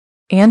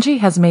Angie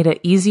has made it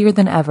easier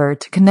than ever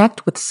to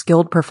connect with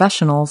skilled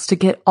professionals to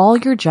get all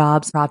your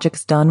jobs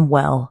projects done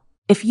well.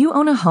 If you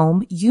own a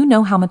home, you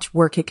know how much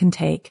work it can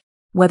take,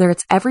 whether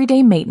it's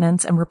everyday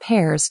maintenance and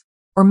repairs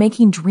or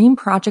making dream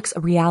projects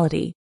a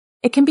reality.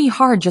 It can be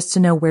hard just to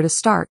know where to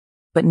start,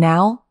 but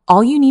now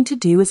all you need to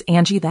do is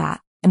Angie that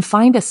and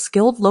find a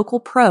skilled local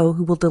pro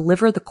who will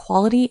deliver the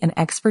quality and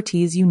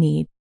expertise you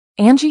need.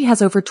 Angie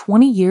has over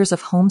 20 years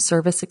of home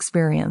service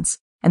experience,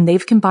 and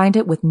they've combined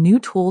it with new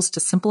tools to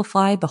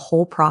simplify the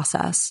whole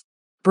process.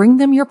 Bring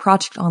them your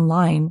project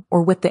online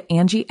or with the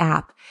Angie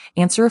app,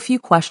 answer a few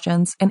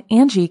questions, and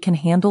Angie can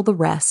handle the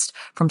rest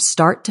from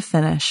start to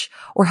finish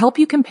or help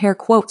you compare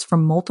quotes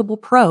from multiple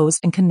pros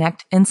and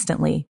connect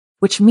instantly,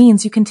 which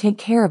means you can take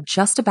care of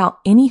just about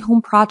any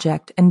home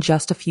project in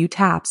just a few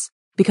taps.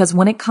 Because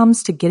when it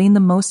comes to getting the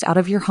most out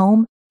of your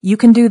home, you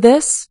can do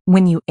this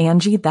when you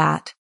Angie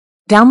that.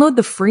 Download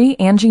the free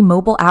Angie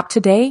mobile app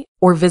today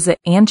or visit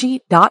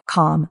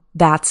Angie.com.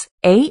 That's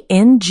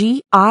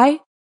ANGI.com.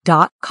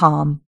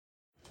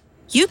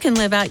 You can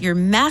live out your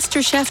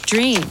MasterChef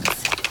dreams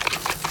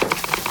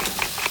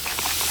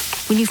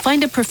when you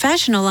find a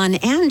professional on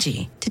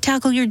Angie to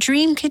tackle your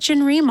dream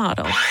kitchen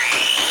remodel.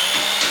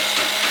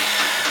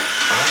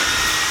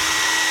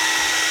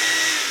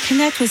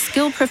 Connect with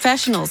skilled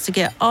professionals to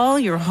get all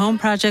your home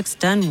projects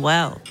done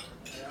well.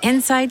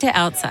 Inside to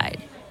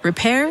outside,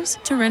 repairs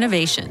to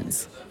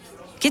renovations.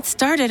 Get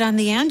started on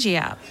the Angie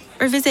app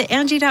or visit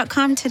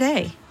Angie.com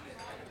today.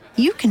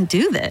 You can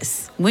do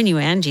this when you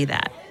Angie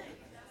that.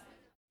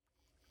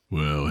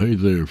 Well, hey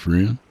there,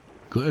 friend.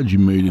 Glad you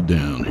made it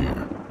down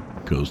here.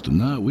 'Cause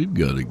tonight we've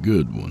got a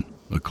good one.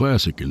 A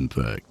classic, in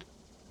fact.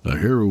 A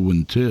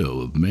harrowing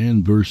tale of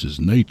man versus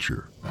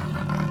nature.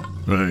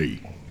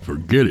 Hey,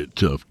 forget it,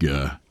 tough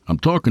guy. I'm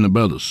talking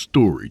about a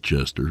story,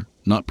 Chester,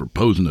 not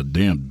proposing a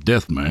damn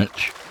death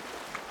match.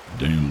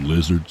 Damn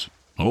lizards,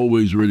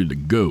 always ready to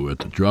go at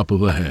the drop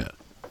of a hat.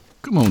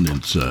 Come on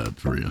inside,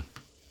 friend.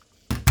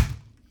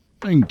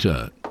 Hang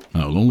tight.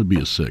 I'll only be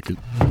a second.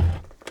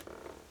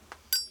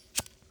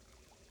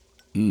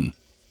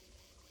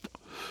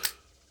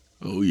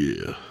 Oh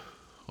yeah,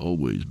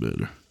 always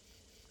better.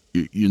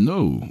 You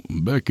know,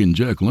 back in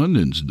Jack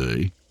London's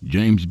day,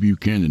 James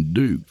Buchanan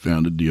Duke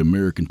founded the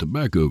American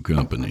Tobacco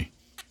Company.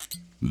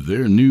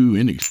 Their new,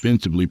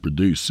 inexpensively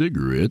produced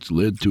cigarettes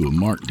led to a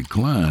marked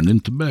decline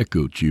in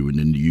tobacco chewing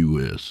in the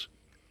U.S.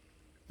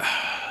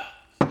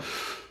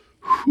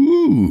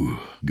 Whew,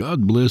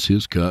 God bless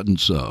his cotton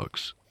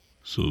socks.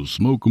 So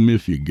smoke 'em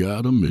if you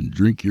got 'em and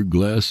drink your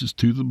glasses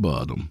to the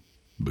bottom,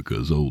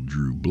 because old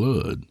Drew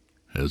Blood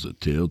has a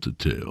tale to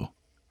tell.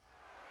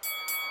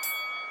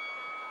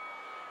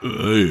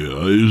 Hey,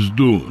 how you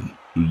doing?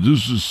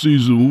 This is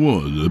Season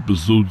 1,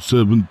 Episode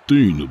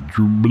 17 of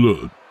Drew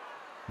Blood.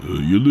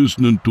 You're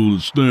listening to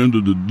the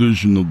standard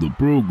edition of the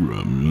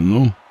program, you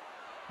know?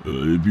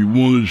 If you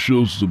want to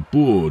show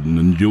support and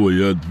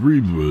enjoy ad-free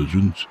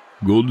versions,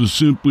 go to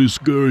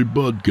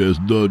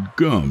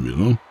simplyscarypodcast.com, you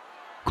know?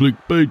 Click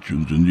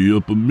Patrons in the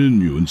upper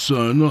menu and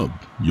sign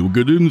up. You'll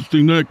get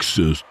instant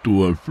access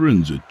to our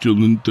friends at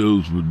Chillin'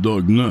 Tales for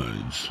Dark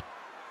Nights.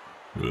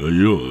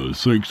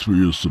 Thanks for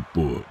your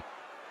support.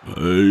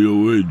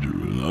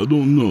 Adrian, I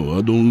don't know.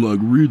 I don't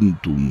like reading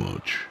too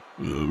much.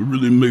 It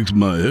really makes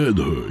my head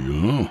hurt, you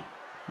know?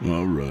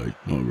 All right.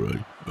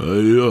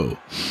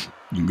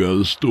 You got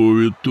a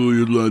story or two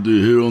you'd like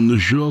to hear on the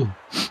show?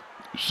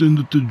 Send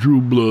it to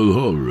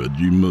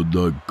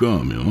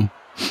drewbloodhorror@gmail.com, you know?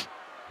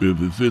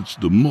 If it fits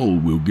the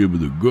mold, we'll give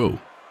it a go.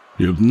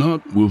 If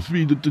not, we'll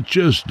feed it to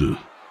Chester.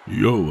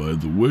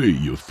 Either way,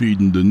 you're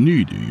feeding the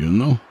needy, you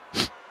know?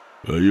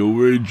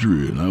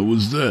 Adrian, how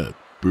was that?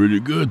 Pretty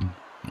good?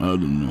 I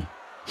don't know.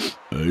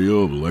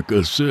 Like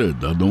I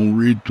said, I don't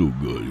read too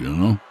good, you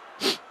know?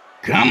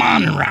 Come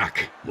on,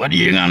 Rock. What are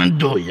you gonna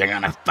do? You're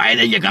gonna fight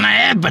or you're gonna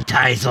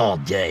advertise all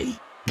day?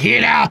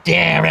 Get out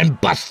there and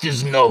bust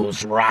his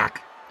nose,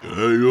 Rock.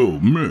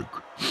 Mick.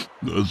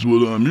 That's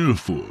what I'm here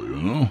for, you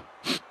know?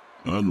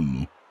 I don't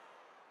know.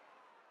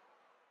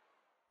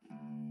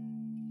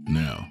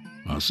 Now,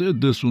 I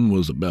said this one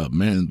was about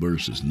man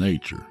versus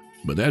nature,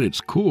 but at its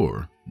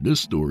core,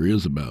 this story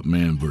is about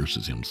man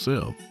versus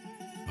himself.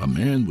 A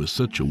man with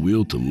such a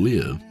will to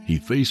live, he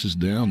faces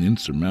down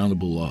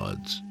insurmountable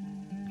odds.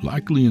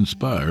 Likely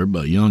inspired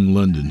by young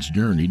London's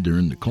journey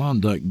during the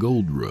Klondike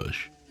Gold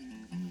Rush.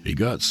 He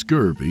got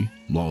scurvy,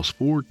 lost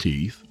 4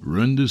 teeth,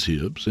 ruined his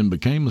hips, and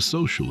became a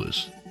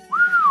socialist.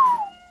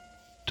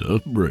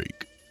 Tough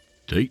break.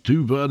 Take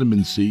 2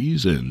 vitamin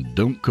C's and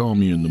don't call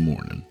me in the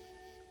morning.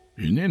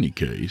 In any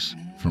case,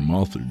 from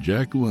author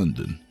Jack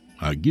London,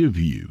 I give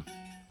you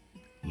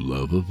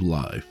Love of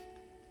Life.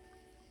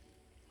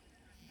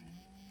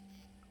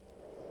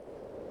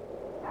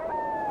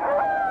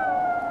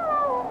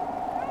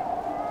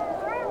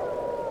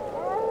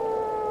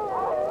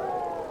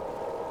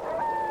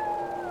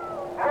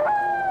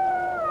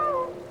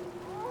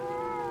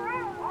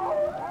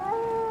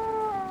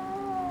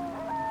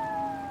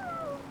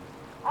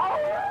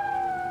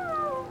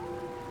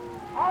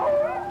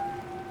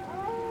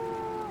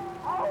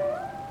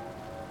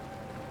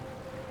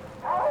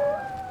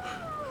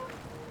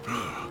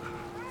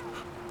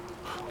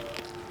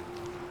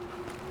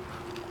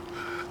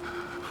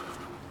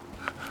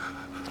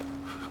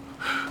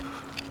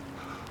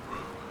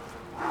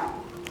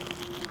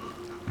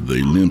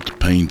 They limped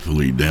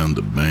painfully down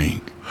the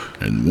bank,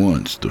 and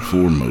once the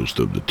foremost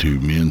of the two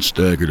men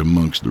staggered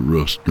amongst the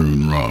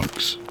rough-strewn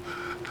rocks.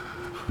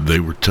 They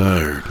were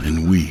tired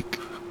and weak,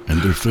 and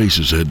their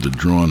faces had the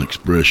drawn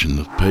expression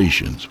of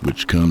patience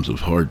which comes of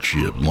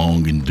hardship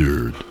long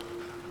endured.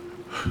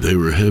 They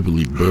were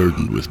heavily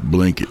burdened with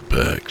blanket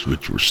packs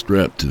which were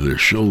strapped to their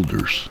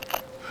shoulders.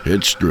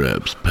 Head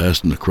straps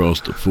passing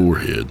across the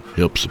forehead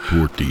helped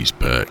support these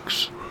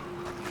packs.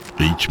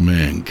 Each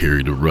man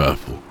carried a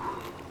rifle.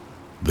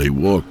 They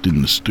walked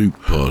in the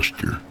stoop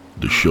posture,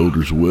 the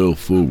shoulders well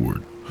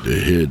forward,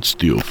 the head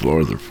still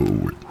farther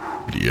forward,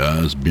 the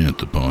eyes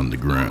bent upon the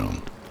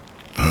ground.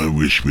 "I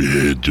wish we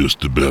had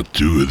just about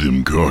 2 of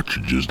them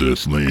cartridges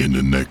that's laying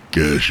in that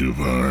cache of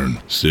iron,"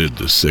 said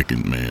the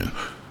second man.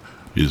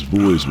 His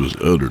voice was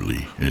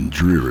utterly and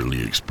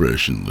drearily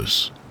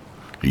expressionless.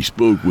 He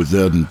spoke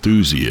without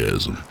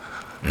enthusiasm,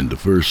 and the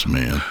first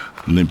man,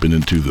 limping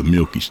into the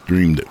milky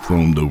stream that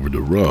foamed over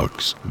the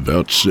rocks,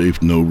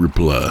 vouchsafed no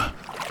reply.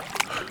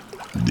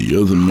 The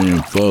other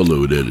man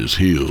followed at his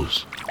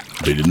heels.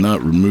 They did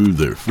not remove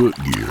their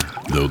footgear,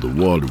 though the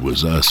water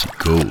was icy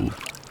cold.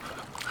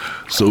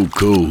 So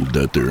cold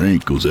that their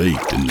ankles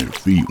ached and their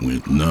feet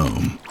went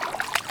numb.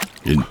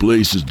 In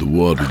places the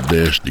water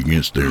dashed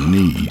against their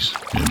knees,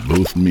 and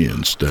both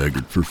men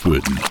staggered for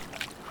footing.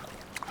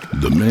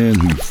 The man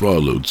who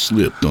followed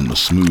slipped on the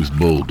smooth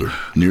boulder,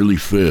 nearly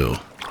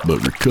fell,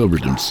 but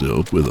recovered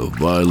himself with a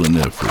violent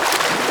effort.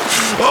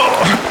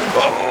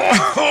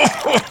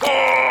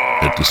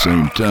 At the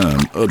same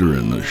time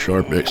uttering a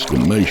sharp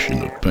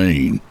exclamation of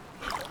pain.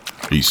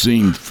 He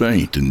seemed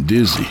faint and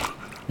dizzy,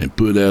 and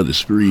put out his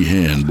free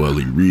hand while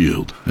he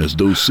reeled, as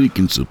though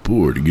seeking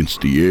support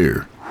against the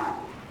air.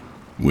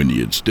 When he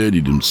had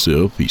steadied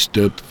himself, he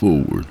stepped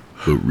forward,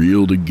 but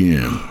reeled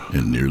again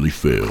and nearly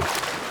fell.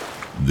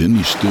 Then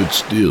he stood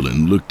still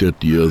and looked at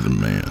the other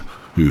man,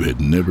 who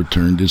had never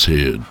turned his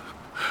head.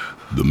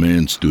 The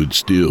man stood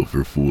still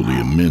for fully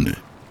a minute,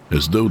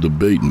 as though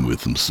debating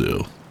with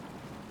himself.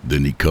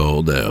 Then he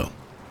called out,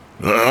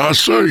 "I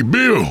say,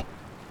 Bill,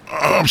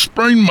 I've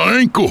sprained my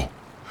ankle."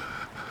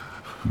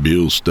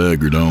 Bill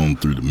staggered on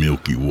through the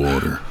milky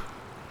water.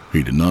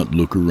 He did not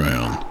look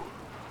around.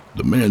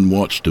 The man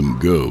watched him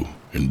go,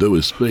 and though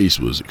his face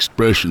was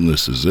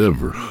expressionless as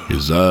ever,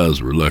 his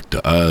eyes were like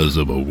the eyes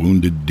of a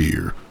wounded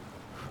deer.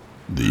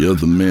 The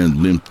other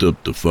man limped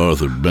up the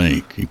farther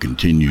bank and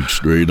continued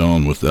straight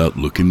on without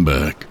looking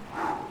back.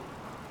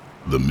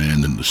 The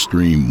man in the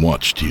stream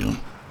watched him.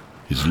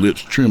 His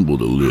lips trembled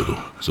a little,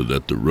 so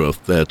that the rough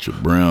thatch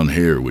of brown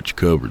hair which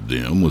covered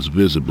them was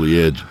visibly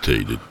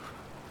agitated.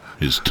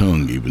 His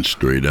tongue even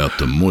strayed out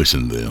to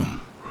moisten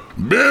them.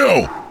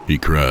 "Bill!" he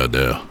cried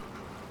out.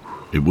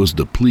 It was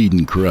the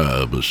pleading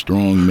cry of a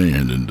strong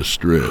man in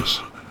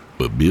distress,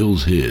 but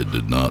Bill's head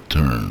did not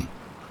turn.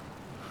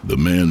 The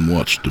man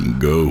watched him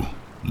go,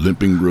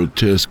 limping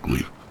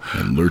grotesquely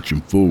and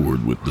lurching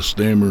forward with the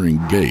stammering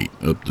gait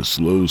up the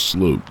slow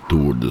slope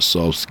toward the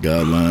soft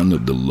skyline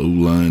of the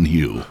low-lying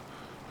hill.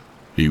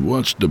 He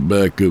watched the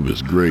back of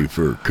his gray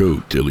fur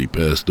coat till he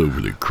passed over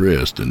the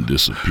crest and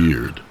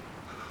disappeared.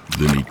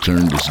 Then he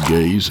turned his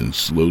gaze and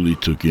slowly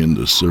took in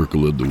the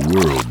circle of the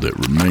world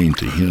that remained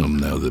to him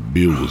now that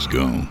Bill was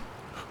gone.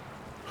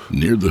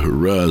 Near the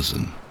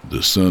horizon,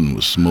 the sun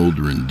was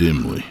smoldering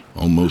dimly,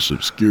 almost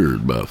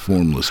obscured by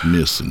formless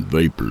mists and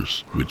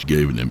vapors, which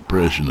gave an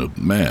impression of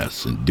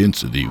mass and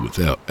density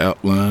without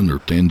outline or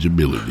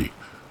tangibility.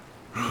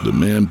 The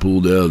man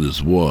pulled out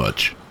his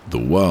watch, the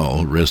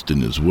while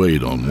resting his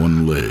weight on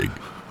one leg.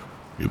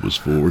 It was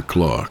 4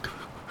 o'clock.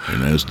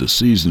 And as the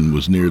season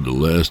was near the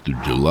last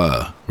of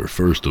July or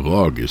 1st of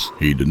August,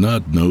 he did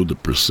not know the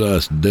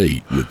precise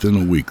date within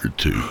a week or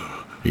 2.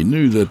 He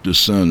knew that the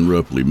sun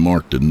roughly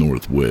marked the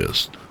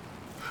northwest.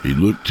 He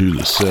looked to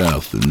the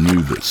south and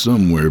knew that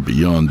somewhere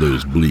beyond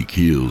those bleak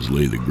hills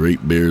lay the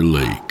Great Bear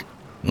Lake.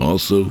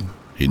 Also,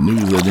 he knew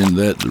that in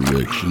that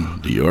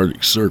direction the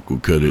Arctic Circle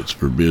cut its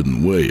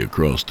forbidden way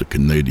across the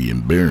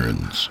Canadian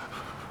Barrens.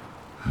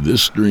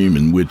 This stream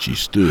in which he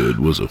stood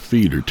was a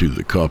feeder to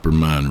the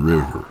Coppermine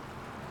River,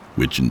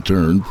 which in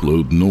turn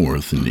flowed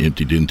north and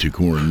emptied into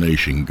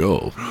Coronation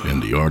Gulf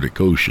and the Arctic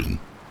Ocean.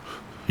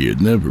 He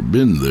had never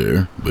been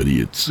there, but he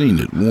had seen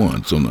it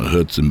once on a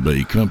Hudson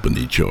Bay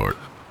Company chart.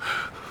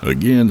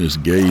 Again his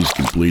gaze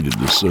completed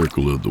the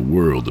circle of the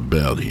world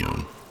about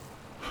him.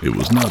 It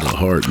was not a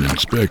heartening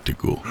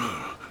spectacle.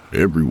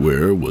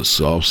 Everywhere was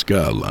soft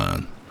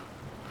skyline.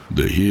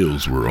 The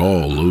hills were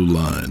all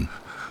low-lying.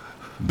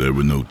 There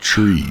were no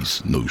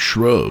trees, no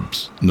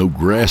shrubs, no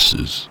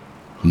grasses,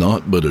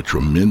 naught but a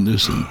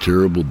tremendous and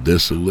terrible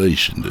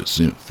desolation that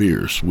sent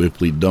fear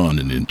swiftly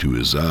dawning into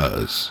his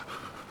eyes.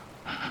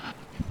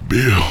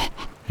 "Bill,"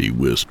 he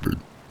whispered,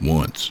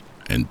 once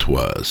and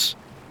twice.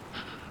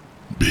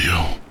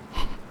 "Bill."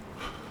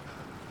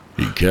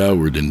 He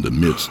cowered in the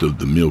midst of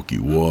the milky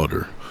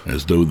water,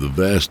 as though the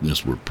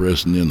vastness were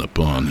pressing in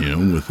upon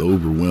him with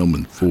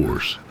overwhelming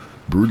force,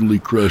 brutally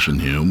crushing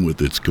him with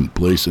its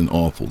complacent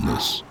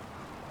awfulness.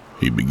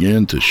 He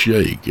began to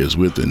shake as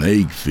with an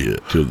egg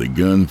fit till the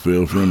gun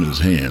fell from his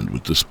hand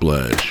with the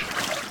splash.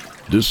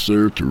 This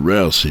served to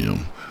rouse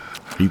him.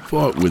 He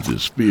fought with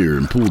his fear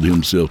and pulled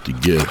himself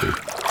together,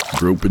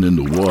 groping in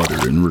the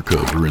water and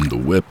recovering the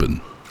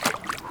weapon.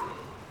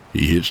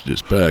 He hitched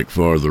his pack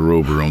farther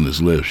over on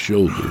his left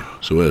shoulder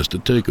so as to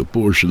take a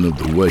portion of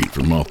the weight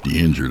from off the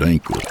injured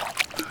ankle.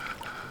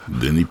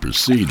 Then he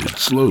proceeded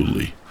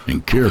slowly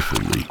and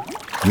carefully,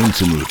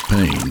 wincing with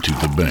pain, to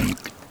the bank.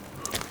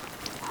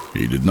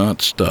 He did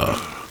not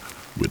stop.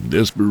 With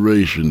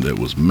desperation that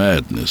was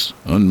madness,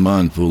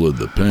 unmindful of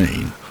the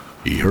pain,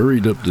 he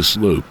hurried up the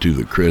slope to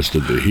the crest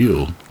of the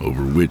hill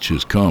over which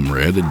his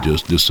comrade had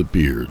just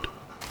disappeared.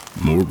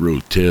 More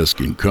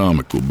grotesque and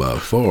comical by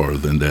far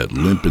than that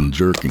limp and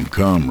jerking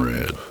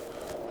comrade.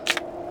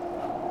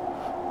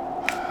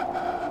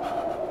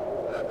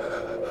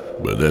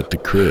 But at the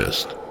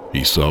crest,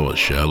 he saw a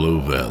shallow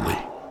valley,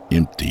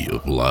 empty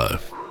of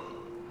life.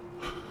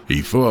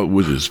 He fought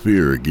with his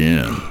fear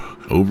again,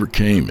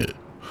 overcame it,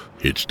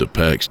 hitched the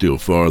pack still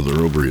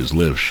farther over his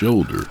left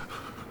shoulder,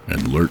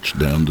 and lurched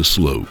down the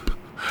slope.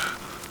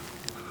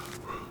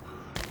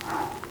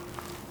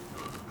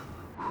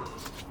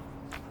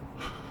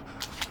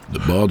 The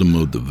bottom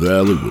of the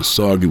valley was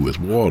soggy with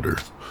water,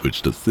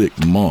 which the thick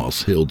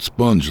moss held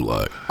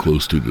sponge-like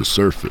close to the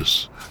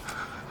surface.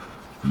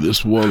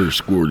 This water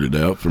squirted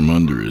out from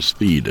under his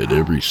feet at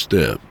every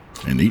step,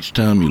 and each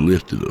time he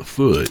lifted a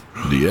foot,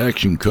 the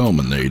action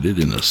culminated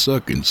in a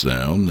sucking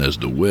sound as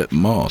the wet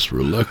moss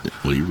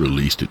reluctantly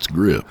released its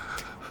grip.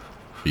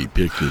 He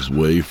picked his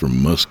way from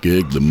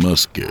muskeg to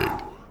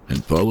muskeg,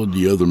 and followed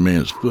the other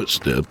man's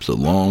footsteps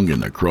along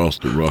and across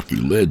the rocky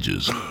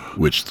ledges,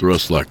 which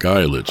thrust like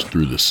eyelets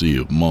through the sea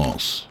of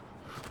moss.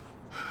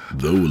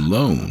 Though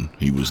alone,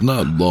 he was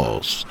not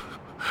lost.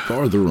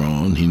 Farther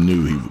on, he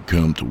knew he would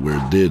come to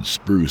where dead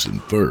spruce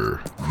and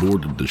fir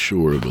bordered the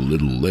shore of a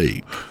little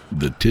lake,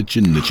 the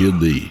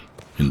Tichin-Nichili,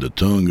 in the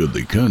tongue of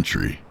the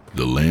country,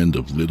 the land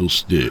of little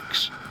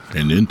sticks,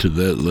 and into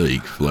that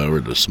lake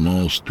flowered a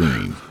small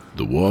stream,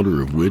 the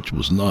water of which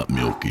was not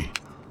milky.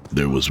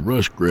 There was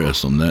rush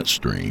grass on that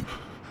stream.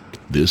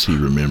 This he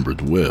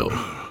remembered well,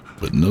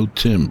 but no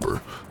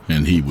timber,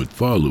 and he would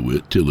follow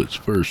it till its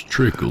first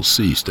trickle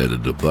ceased at a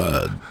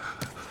divide.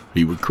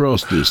 He would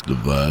cross this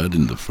divide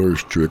in the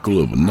first trickle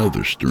of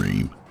another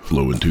stream,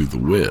 flowing to the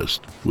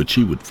west, which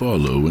he would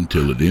follow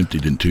until it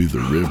emptied into the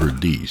River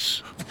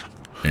Dees.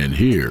 And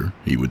here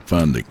he would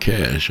find the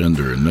cache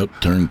under an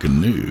upturned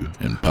canoe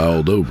and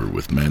piled over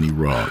with many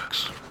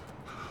rocks.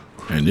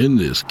 And in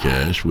this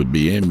cache would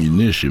be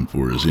ammunition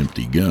for his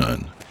empty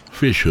gun,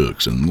 fish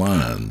hooks and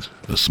lines,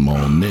 a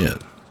small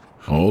net,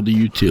 all the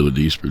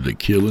utilities for the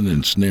killing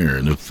and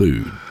snaring of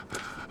food.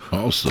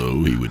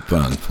 Also, he would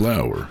find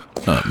flour,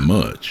 not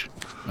much,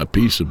 a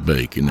piece of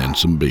bacon and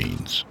some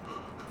beans.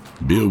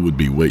 Bill would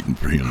be waiting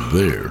for him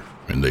there,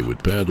 and they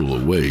would paddle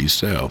away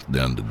south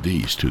down the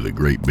Dees to the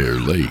Great Bear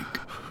Lake.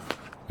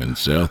 And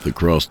south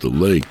across the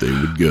lake they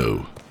would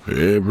go,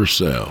 ever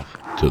south,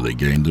 till they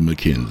gained the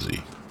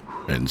Mackenzie.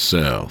 And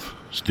south,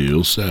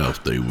 still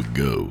south they would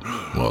go,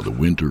 while the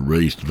winter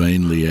raced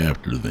vainly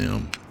after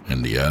them,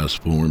 and the ice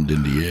formed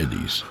in the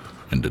eddies,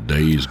 and the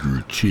days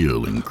grew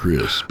chill and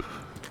crisp.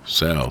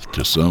 South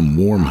to some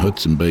warm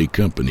Hudson Bay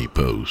Company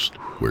post,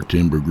 where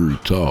timber grew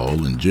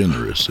tall and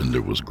generous and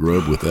there was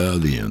grub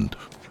without end.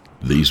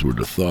 These were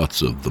the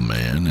thoughts of the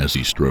man as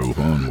he strove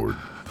onward.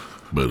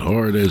 But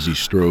hard as he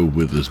strove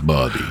with his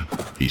body,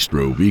 he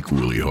strove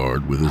equally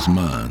hard with his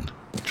mind,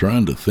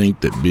 trying to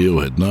think that Bill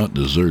had not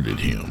deserted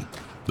him,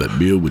 that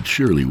Bill would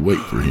surely wait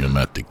for him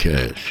at the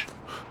cache.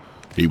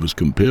 He was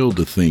compelled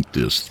to think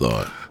this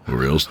thought,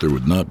 or else there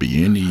would not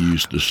be any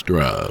use to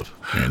strive,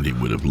 and he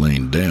would have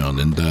lain down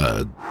and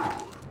died.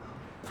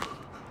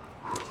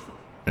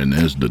 And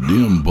as the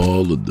dim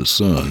ball of the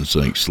sun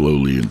sank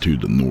slowly into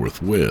the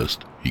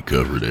northwest, he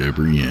covered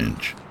every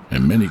inch,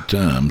 and many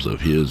times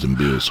of his and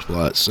Bill's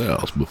flight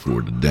south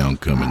before the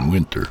downcoming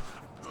winter.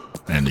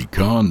 And he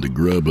conned the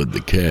grub of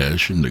the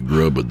cache and the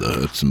grub of the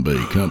Hudson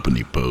Bay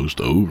Company post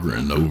over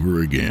and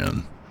over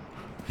again.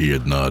 He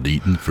had not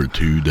eaten for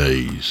 2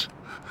 days.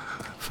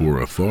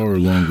 For a far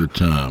longer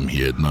time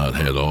he had not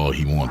had all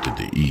he wanted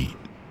to eat.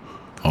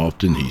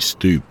 Often he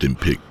stooped and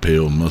picked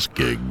pale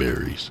muskeg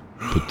berries,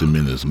 put them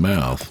in his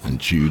mouth, and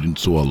chewed and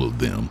swallowed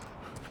them.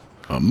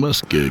 A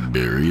muskeg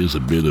berry is a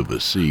bit of a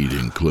seed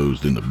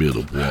enclosed in a bit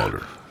of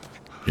water.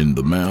 In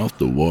the mouth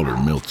the water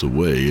melts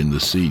away and the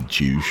seed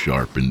chews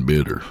sharp and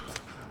bitter.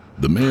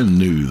 The man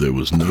knew there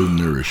was no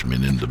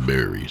nourishment in the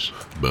berries,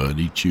 but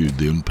he chewed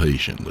them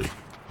patiently,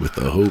 with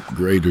a hope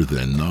greater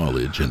than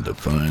knowledge and a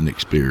fine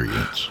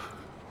experience.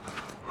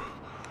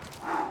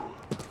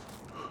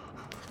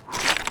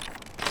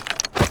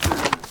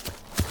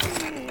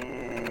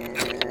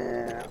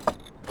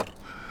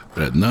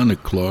 At 9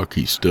 o'clock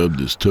he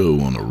stubbed his toe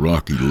on a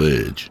rocky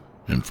ledge,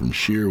 and from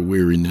sheer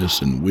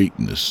weariness and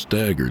weakness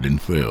staggered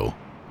and fell.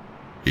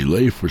 He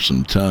lay for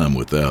some time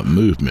without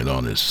movement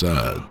on his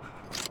side.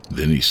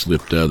 Then he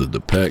slipped out of the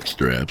pack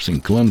straps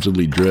and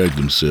clumsily dragged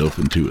himself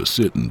into a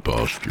sitting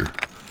posture.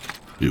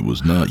 It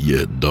was not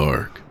yet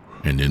dark,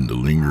 and in the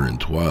lingering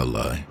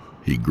twilight,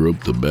 he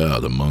groped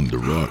about among the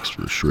rocks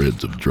for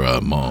shreds of dry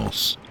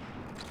moss.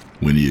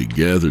 When he had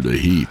gathered a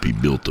heap, he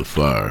built a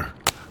fire,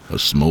 a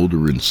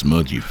smoldering,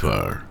 smudgy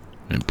fire,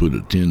 and put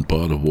a tin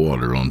pot of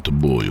water on to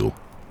boil.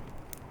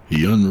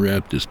 He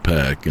unwrapped his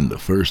pack, and the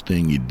first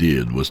thing he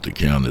did was to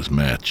count his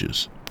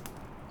matches.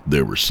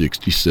 There were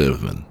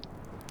 67.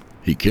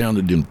 He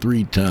counted them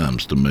 3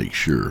 times to make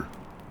sure.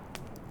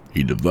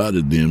 He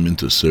divided them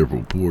into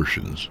several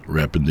portions,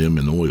 wrapping them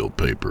in oil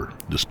paper,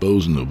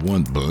 disposing of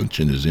one bunch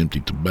in his empty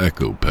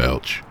tobacco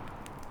pouch,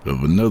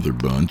 of another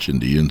bunch in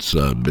the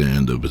inside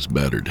band of his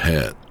battered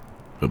hat,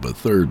 of a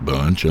third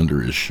bunch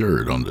under his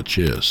shirt on the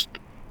chest.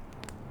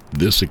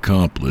 This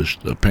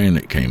accomplished, a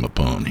panic came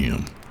upon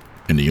him,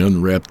 and he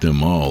unwrapped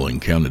them all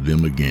and counted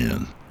them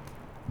again.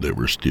 There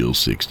were still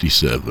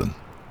 67.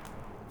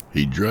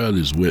 He dried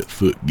his wet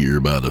footgear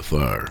by the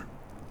fire.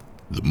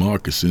 The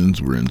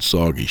moccasins were in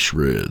soggy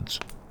shreds.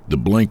 The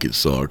blanket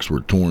socks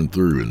were torn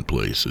through in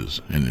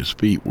places, and his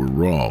feet were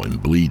raw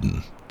and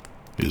bleeding.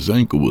 His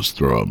ankle was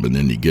throbbing,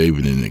 and he gave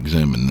it an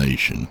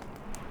examination.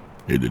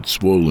 It had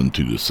swollen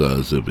to the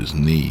size of his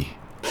knee.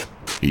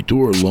 He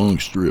tore a long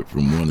strip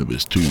from one of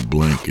his 2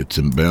 blankets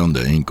and bound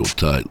the ankle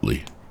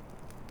tightly.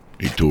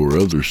 He tore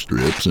other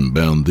strips and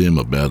bound them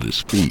about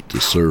his feet to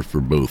serve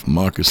for both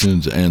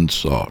moccasins and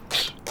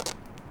socks.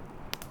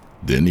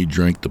 Then he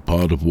drank the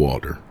pot of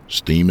water,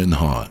 steaming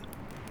hot,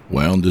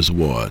 wound his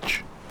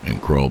watch,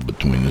 and crawled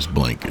between his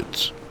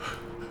blankets.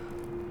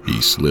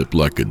 He slept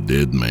like a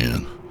dead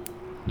man.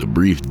 The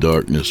brief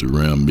darkness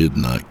around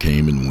midnight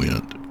came and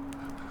went.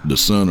 The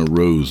sun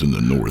arose in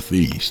the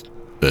northeast.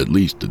 At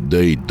least the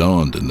day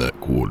dawned in that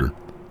quarter,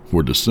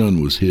 for the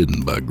sun was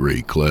hidden by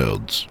gray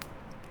clouds.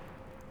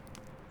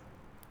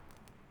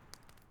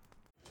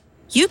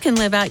 You can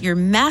live out your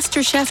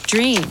MasterChef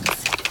dreams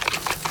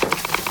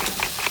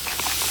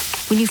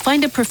when you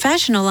find a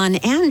professional on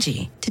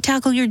Angie to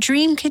tackle your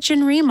dream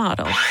kitchen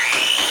remodel.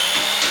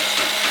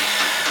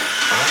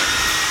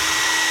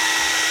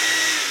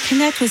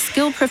 Connect with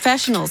skilled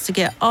professionals to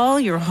get all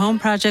your home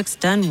projects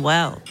done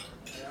well.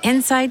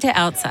 Inside to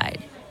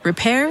outside,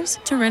 repairs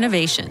to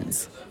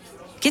renovations.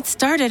 Get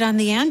started on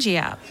the Angie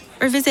app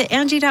or visit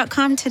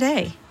Angie.com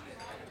today.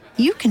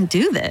 You can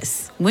do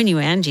this when you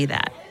Angie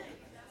that.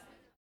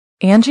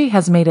 Angie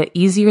has made it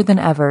easier than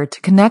ever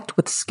to connect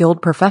with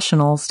skilled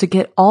professionals to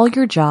get all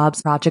your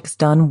jobs projects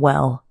done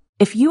well.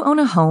 If you own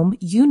a home,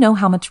 you know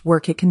how much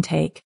work it can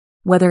take,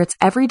 whether it's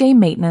everyday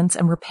maintenance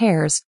and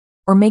repairs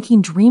or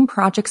making dream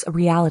projects a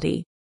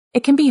reality.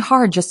 It can be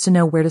hard just to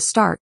know where to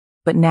start,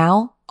 but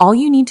now all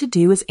you need to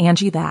do is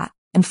Angie that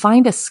and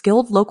find a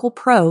skilled local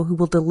pro who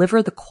will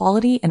deliver the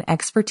quality and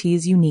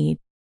expertise you need.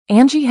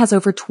 Angie has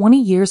over 20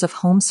 years of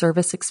home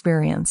service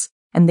experience,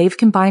 and they've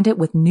combined it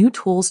with new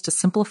tools to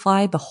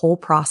simplify the whole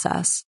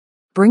process.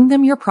 Bring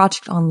them your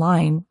project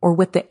online or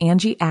with the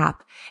Angie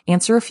app,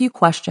 answer a few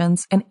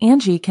questions, and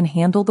Angie can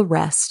handle the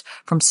rest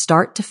from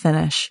start to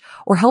finish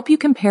or help you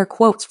compare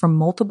quotes from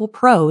multiple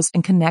pros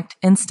and connect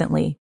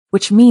instantly,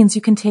 which means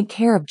you can take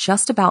care of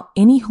just about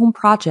any home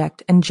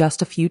project in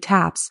just a few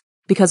taps.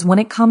 Because when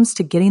it comes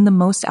to getting the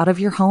most out of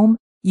your home,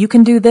 you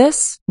can do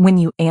this when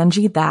you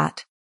Angie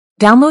that.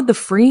 Download the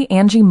free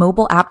Angie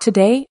mobile app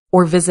today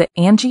or visit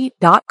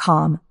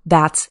Angie.com.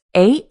 That's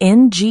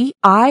ANGI.com.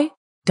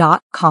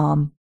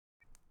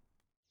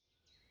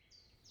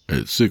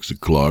 At 6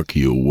 o'clock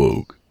he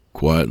awoke,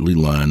 quietly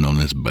lying on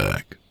his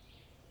back.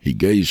 He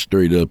gazed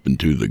straight up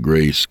into the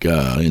gray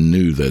sky and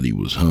knew that he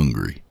was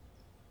hungry.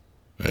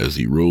 As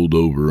he rolled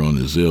over on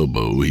his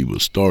elbow, he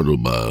was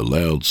startled by a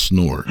loud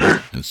snort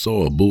and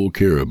saw a bull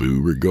caribou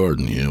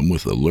regarding him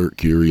with alert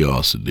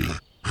curiosity.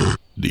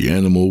 The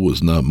animal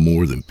was not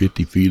more than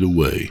 50 feet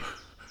away,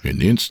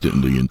 and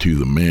instantly into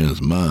the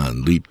man's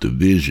mind leaped the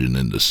vision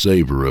and the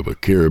savor of a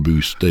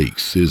caribou steak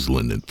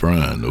sizzling and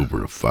frying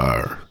over a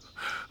fire.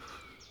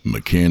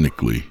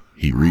 Mechanically,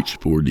 he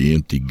reached for the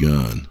empty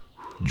gun,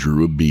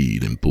 drew a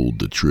bead, and pulled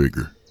the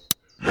trigger.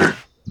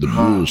 The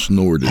bull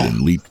snorted and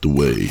leaped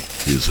away,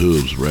 his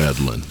hooves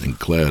rattling and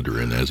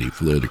clattering as he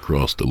fled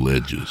across the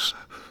ledges.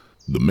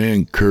 The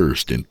man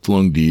cursed and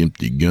flung the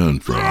empty gun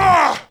from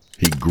him.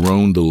 He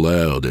groaned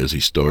aloud as he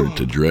started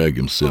to drag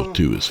himself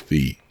to his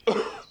feet.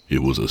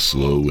 It was a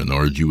slow and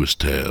arduous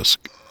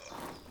task.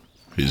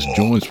 His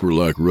joints were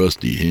like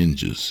rusty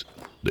hinges.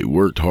 They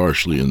worked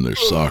harshly in their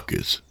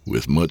sockets,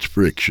 with much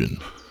friction,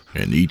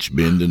 and each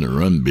bending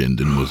or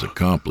unbending was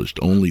accomplished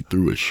only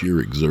through a sheer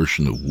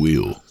exertion of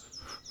will.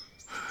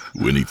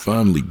 When he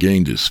finally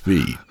gained his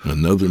feet,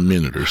 another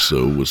minute or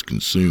so was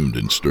consumed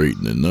in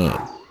straightening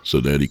up,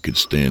 so that he could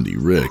stand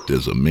erect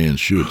as a man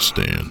should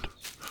stand.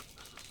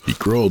 He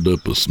crawled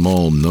up a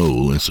small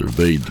knoll and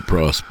surveyed the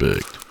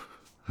prospect.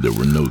 There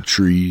were no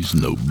trees,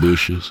 no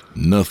bushes,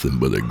 nothing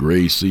but a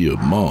gray sea of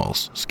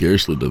moss,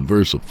 scarcely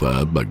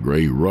diversified by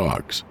gray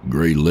rocks,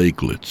 gray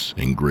lakelets,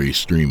 and gray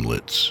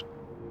streamlets.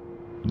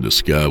 The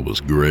sky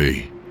was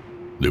gray.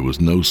 There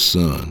was no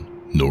sun,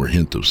 nor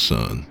hint of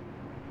sun.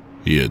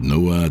 He had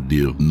no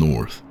idea of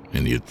north,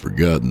 and he had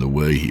forgotten the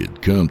way he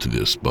had come to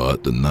this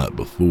spot the night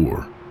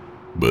before.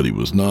 But he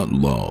was not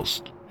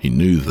lost. He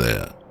knew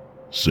that.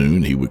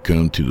 Soon he would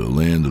come to the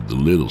land of the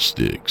Little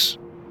Sticks.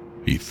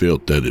 He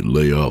felt that it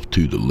lay off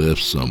to the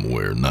left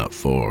somewhere not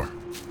far,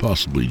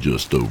 possibly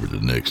just over the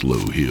next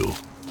low hill.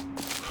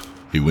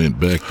 He went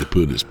back to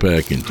put his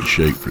pack into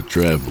shape for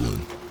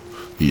traveling.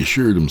 He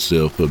assured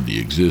himself of the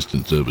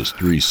existence of his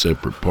 3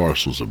 separate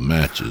parcels of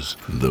matches,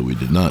 though he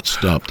did not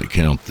stop to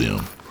count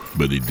them.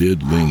 But he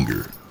did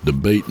linger,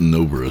 debating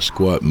over a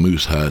squat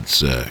moose hide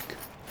sack.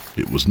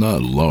 It was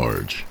not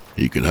large.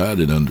 He could hide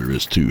it under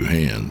his 2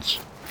 hands.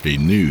 He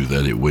knew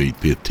that it weighed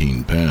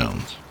 15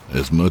 pounds,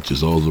 as much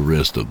as all the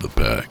rest of the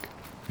pack,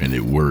 and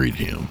it worried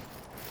him.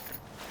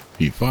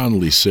 He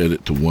finally set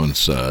it to one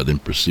side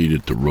and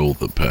proceeded to roll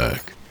the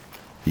pack.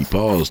 He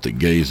paused to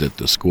gaze at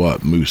the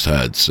squat moose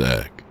hide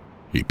sack.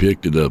 He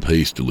picked it up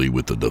hastily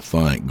with a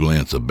defiant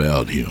glance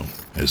about him,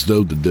 as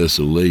though the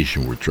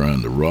desolation were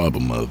trying to rob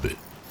him of it.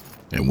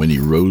 And when he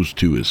rose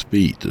to his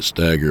feet to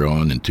stagger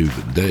on into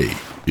the day,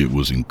 it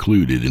was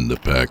included in the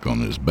pack on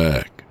his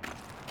back.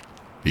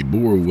 He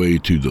bore away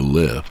to the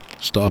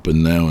left,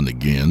 stopping now and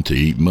again to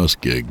eat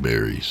muskeg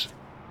berries.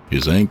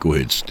 His ankle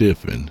had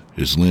stiffened,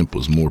 his limp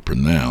was more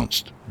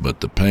pronounced,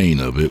 but the pain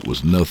of it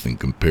was nothing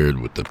compared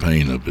with the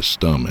pain of his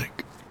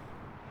stomach.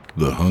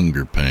 The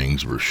hunger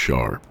pangs were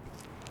sharp.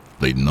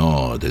 They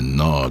gnawed and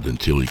gnawed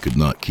until he could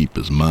not keep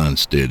his mind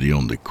steady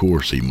on the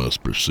course he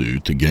must pursue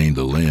to gain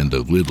the land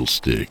of Little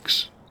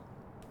Sticks.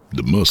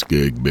 The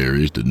muskeg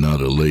berries did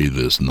not allay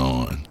this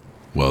gnawing,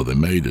 while they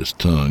made his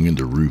tongue and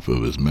the roof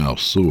of his mouth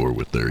sore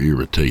with their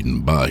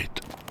irritating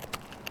bite.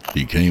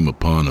 He came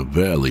upon a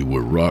valley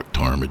where rock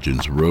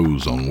ptarmigans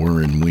rose on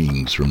whirring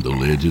wings from the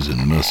ledges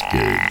and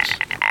muskegs.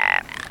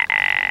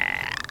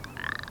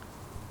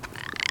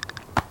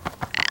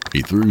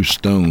 He threw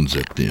stones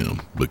at them,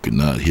 but could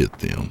not hit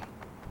them.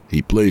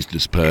 He placed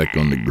his pack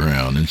on the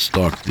ground and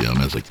stalked them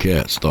as a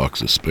cat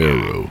stalks a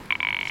sparrow.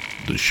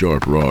 The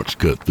sharp rocks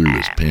cut through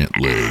his pant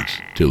legs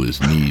till his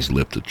knees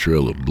left a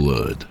trail of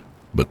blood,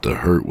 but the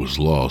hurt was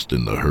lost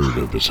in the hurt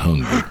of his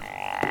hunger.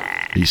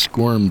 He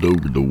squirmed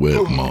over the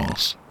wet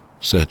moss,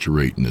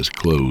 saturating his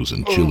clothes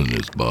and chilling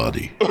his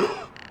body,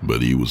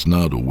 but he was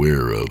not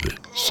aware of it,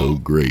 so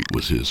great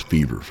was his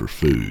fever for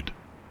food.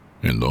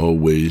 And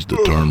always the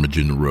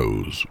ptarmigan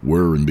rose,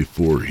 whirring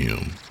before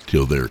him,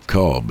 till their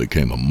call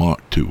became a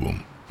mock to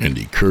him, and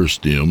he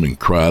cursed them and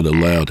cried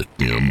aloud at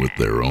them with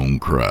their own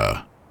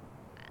cry.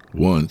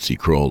 Once he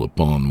crawled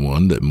upon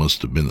one that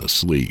must have been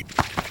asleep.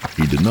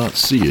 He did not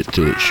see it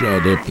till it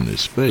shot up in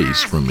his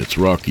face from its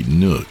rocky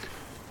nook.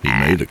 He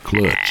made a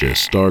clutch, as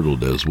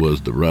startled as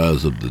was the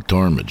rise of the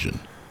ptarmigan,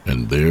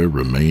 and there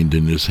remained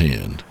in his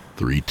hand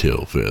 3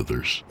 tail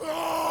feathers.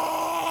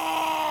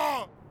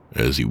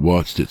 As he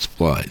watched its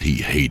flight, he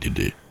hated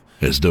it,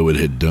 as though it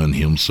had done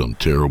him some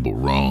terrible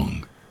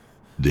wrong.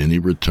 Then he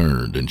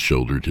returned and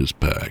shouldered his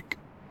pack.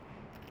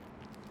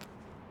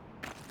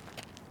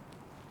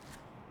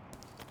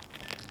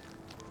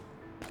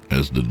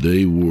 As the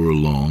day wore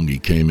along, he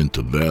came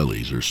into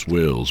valleys or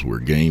swells where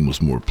game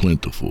was more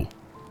plentiful.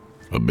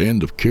 A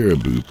band of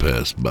caribou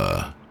passed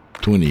by,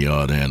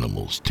 20-odd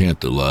animals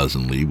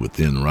tantalizingly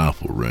within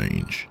rifle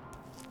range.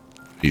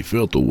 He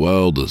felt a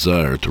wild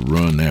desire to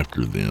run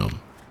after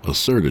them, a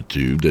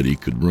certitude that he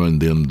could run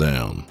them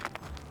down.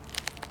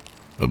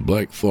 A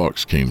black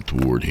fox came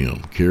toward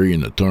him,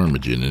 carrying a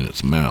ptarmigan in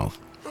its mouth.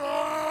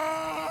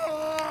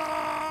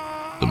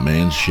 The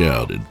man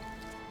shouted.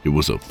 It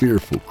was a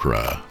fearful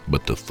cry,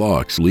 but the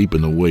fox,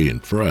 leaping away in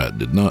fright,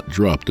 did not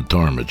drop the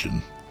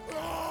ptarmigan.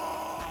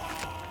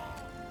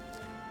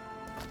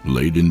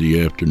 Late in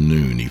the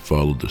afternoon, he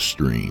followed the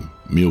stream,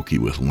 milky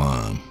with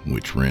lime,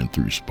 which ran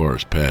through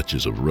sparse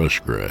patches of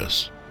rush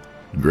grass.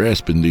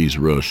 Grasping these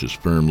rushes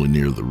firmly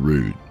near the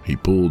root, he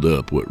pulled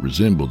up what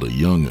resembled a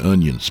young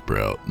onion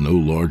sprout no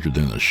larger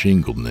than a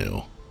shingle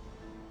nail.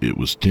 It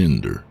was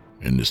tender,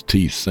 and his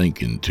teeth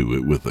sank into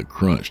it with a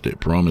crunch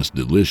that promised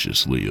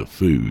deliciously of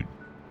food,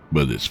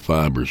 but its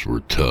fibers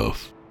were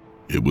tough.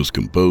 It was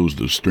composed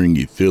of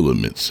stringy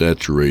filaments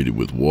saturated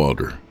with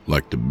water,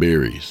 like the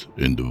berries,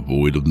 and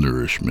devoid of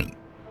nourishment.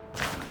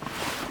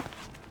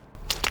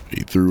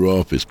 He threw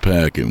off his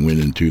pack and went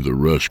into the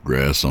rush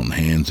grass on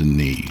hands and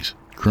knees,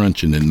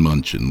 crunching and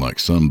munching like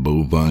some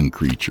bovine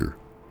creature.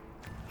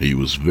 He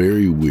was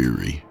very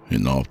weary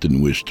and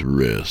often wished to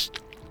rest,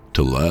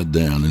 to lie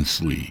down and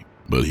sleep,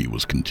 but he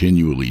was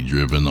continually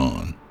driven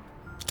on,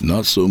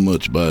 not so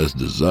much by his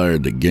desire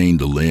to gain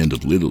the land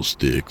of Little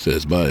Sticks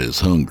as by his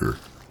hunger.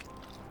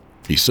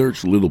 He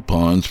searched little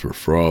ponds for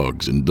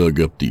frogs and dug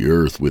up the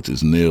earth with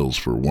his nails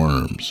for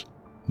worms,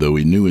 though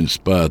he knew in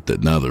spite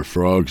that neither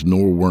frogs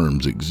nor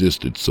worms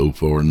existed so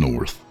far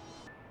north.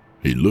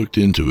 He looked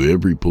into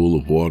every pool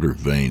of water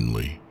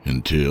vainly,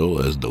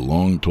 until, as the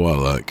long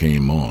twilight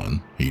came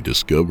on, he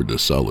discovered a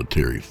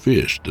solitary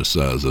fish the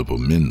size of a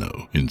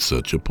minnow in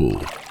such a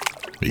pool.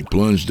 He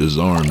plunged his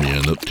arm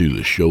in up to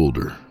the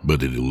shoulder,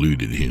 but it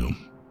eluded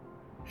him.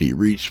 He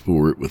reached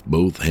for it with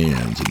both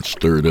hands and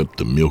stirred up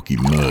the milky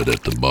mud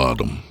at the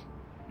bottom.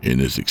 In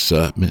his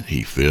excitement,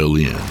 he fell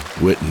in,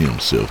 wetting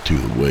himself to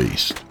the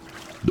waist.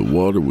 The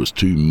water was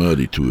too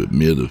muddy to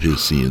admit of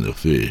his seeing a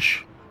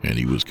fish, and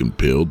he was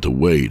compelled to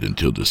wait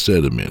until the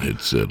sediment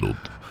had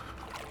settled.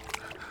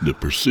 The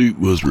pursuit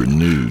was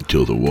renewed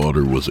till the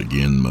water was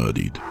again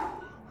muddied,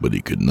 but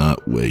he could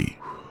not wait.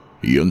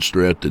 He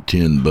unstrapped a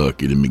tin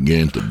bucket and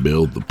began to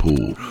beld the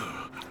pool.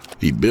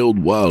 He bailed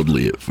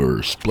wildly at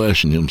first,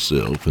 splashing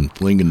himself and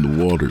flinging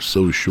the water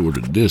so short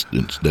a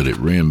distance that it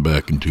ran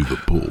back into the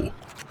pool.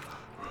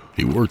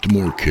 He worked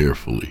more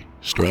carefully,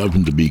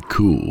 striving to be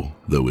cool,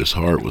 though his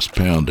heart was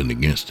pounding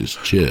against his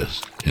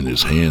chest and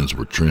his hands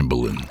were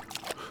trembling.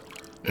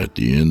 At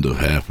the end of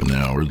half an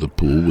hour, the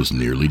pool was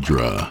nearly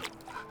dry.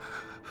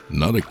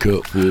 Not a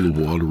cupful of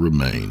water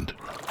remained,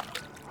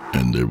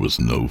 and there was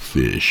no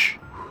fish.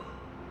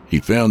 He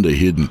found a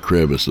hidden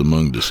crevice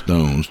among the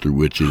stones through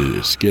which it had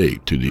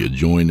escaped to the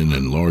adjoining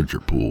and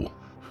larger pool,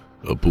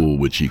 a pool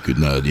which he could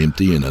not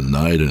empty in a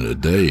night and a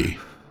day.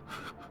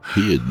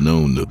 He had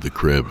known of the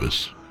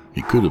crevice.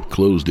 He could have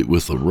closed it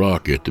with a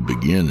rock at the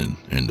beginning,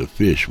 and the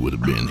fish would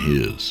have been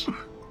his.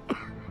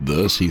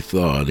 Thus he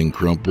thought and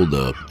crumpled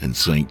up and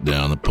sank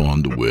down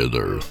upon the wet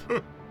earth.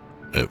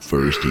 At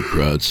first he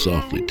cried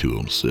softly to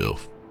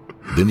himself.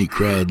 Then he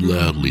cried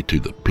loudly to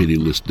the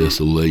pitiless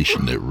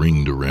desolation that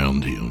ringed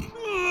around him.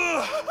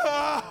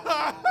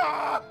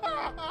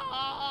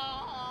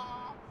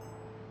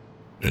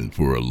 And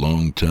for a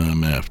long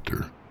time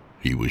after,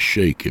 he was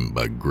shaken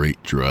by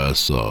great dry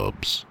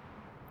sobs.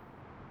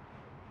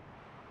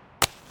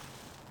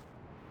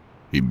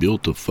 He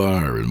built a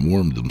fire and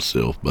warmed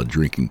himself by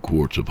drinking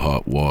quarts of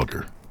hot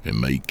water, and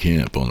made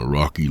camp on a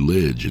rocky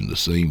ledge in the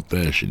same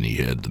fashion he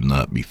had the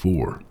night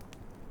before.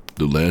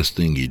 The last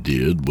thing he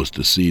did was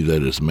to see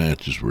that his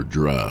matches were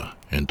dry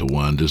and to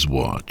wind his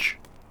watch.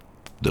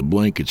 The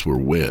blankets were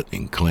wet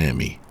and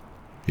clammy.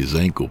 His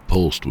ankle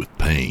pulsed with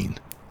pain.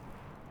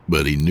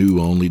 But he knew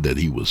only that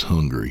he was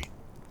hungry,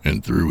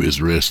 and through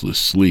his restless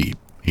sleep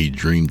he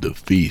dreamed of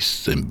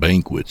feasts and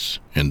banquets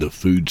and of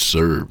food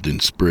served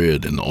and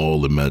spread in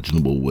all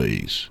imaginable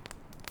ways.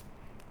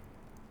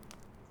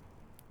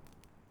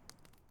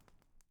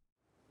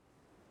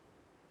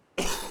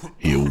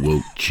 He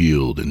awoke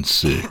chilled and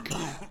sick.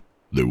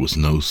 There was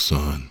no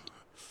sun.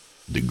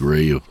 The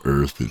gray of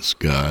earth and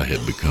sky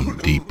had become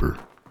deeper,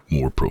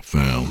 more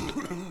profound.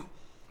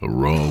 A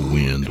raw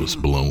wind was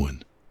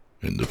blowing,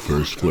 and the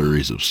first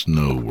flurries of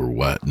snow were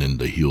whitening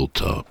the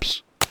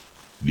hilltops.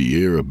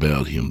 The air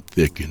about him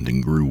thickened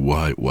and grew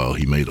white while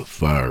he made a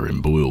fire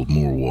and boiled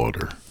more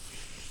water.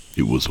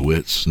 It was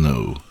wet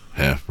snow,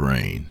 half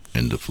rain,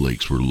 and the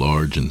flakes were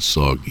large and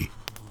soggy.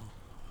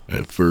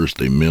 At first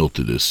they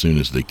melted as soon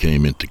as they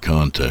came into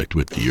contact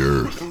with the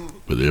earth,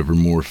 but ever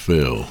more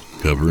fell,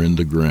 covering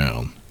the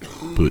ground,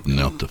 putting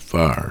out the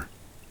fire,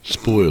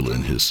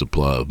 spoiling his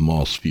supply of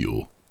moss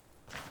fuel.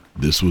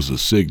 This was a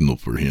signal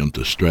for him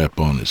to strap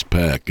on his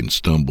pack and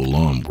stumble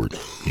onward,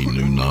 he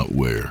knew not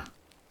where.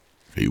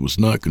 He was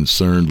not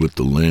concerned with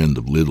the land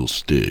of little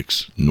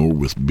sticks, nor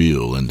with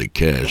Bill and the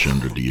cache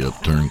under the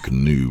upturned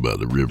canoe by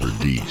the River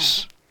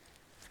Dease.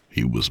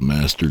 He was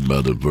mastered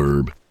by the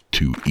verb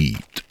to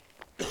eat.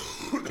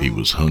 He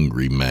was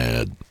hungry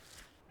mad.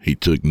 He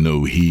took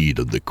no heed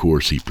of the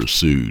course he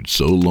pursued,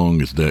 so long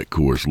as that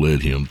course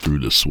led him through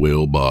the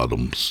swell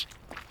bottoms.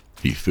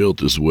 He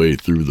felt his way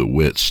through the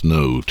wet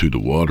snow to the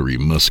watery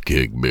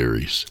muskeg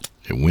berries,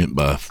 and went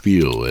by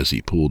feel as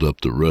he pulled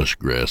up the rush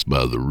grass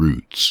by the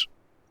roots.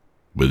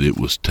 But it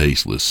was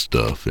tasteless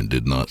stuff and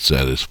did not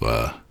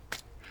satisfy.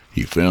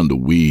 He found a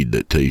weed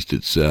that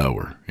tasted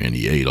sour, and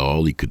he ate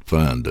all he could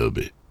find of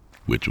it,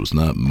 which was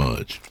not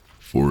much,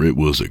 for it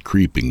was a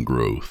creeping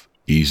growth,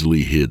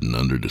 easily hidden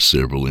under the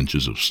several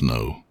inches of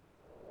snow.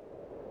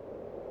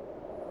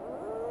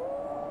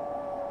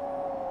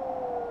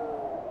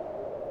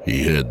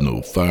 He had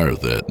no fire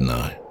that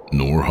night,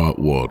 nor hot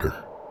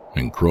water,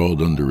 and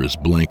crawled under his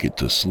blanket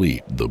to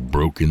sleep the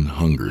broken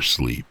hunger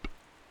sleep.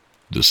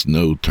 The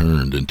snow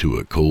turned into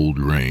a cold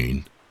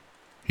rain.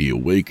 He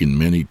awakened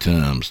many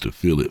times to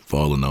feel it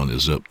falling on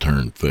his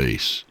upturned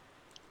face.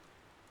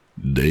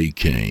 Day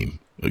came,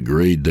 a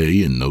gray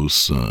day and no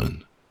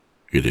sun.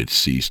 It had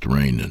ceased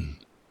raining.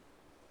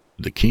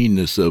 The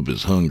keenness of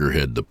his hunger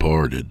had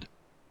departed.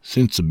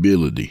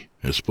 Sensibility,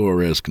 as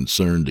far as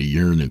concerned the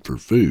yearning for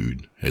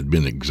food, had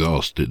been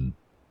exhausted.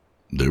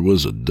 There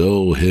was a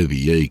dull,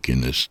 heavy ache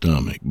in his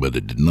stomach, but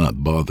it did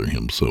not bother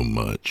him so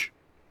much.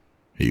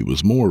 He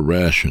was more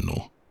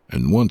rational,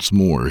 and once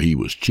more he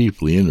was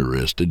chiefly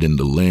interested in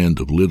the land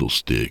of little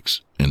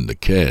sticks and the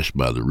cache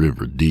by the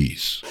River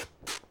Dease.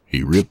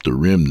 He ripped a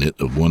remnant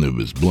of one of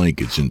his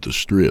blankets into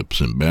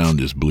strips and bound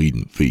his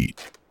bleeding feet.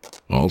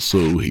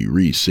 Also, he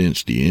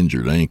re-cinched the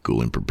injured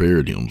ankle and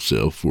prepared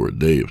himself for a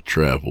day of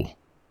travel.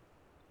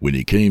 When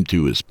he came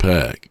to his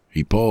pack,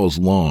 he paused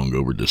long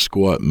over the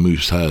squat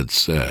moose-hide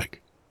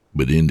sack,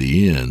 but in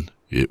the end,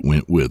 it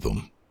went with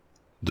him.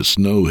 The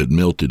snow had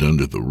melted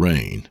under the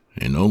rain,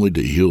 and only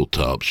the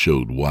hilltops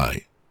showed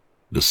white.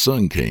 The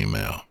sun came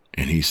out,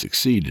 and he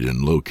succeeded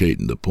in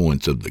locating the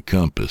points of the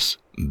compass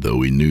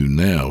though he knew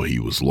now he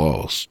was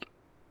lost.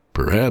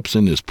 Perhaps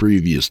in his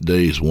previous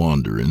day's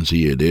wanderings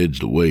he had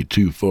edged away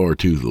too far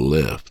to the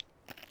left.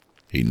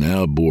 He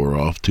now bore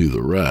off to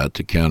the right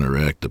to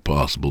counteract a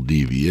possible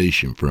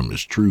deviation from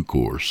his true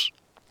course.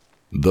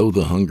 Though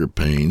the hunger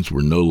pains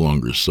were no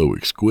longer so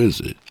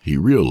exquisite, he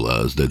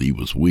realized that he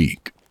was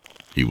weak.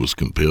 He was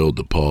compelled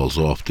to pause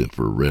often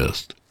for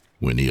rest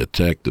when he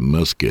attacked the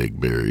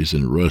muskeg berries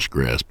and rush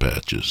grass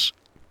patches.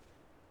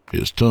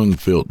 His tongue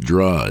felt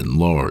dry and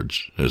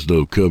large, as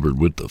though covered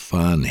with a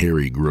fine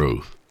hairy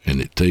growth,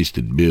 and it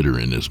tasted bitter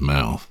in his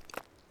mouth.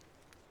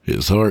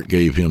 His heart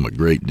gave him a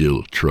great deal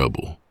of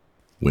trouble.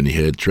 When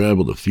he had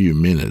traveled a few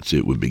minutes,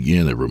 it would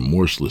begin a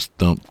remorseless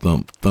thump,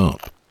 thump,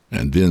 thump,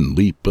 and then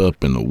leap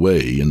up and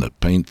away in a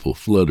painful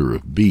flutter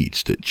of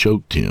beats that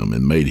choked him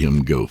and made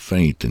him go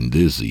faint and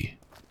dizzy.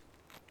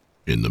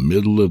 In the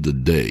middle of the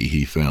day,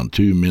 he found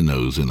 2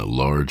 minnows in a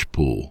large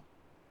pool.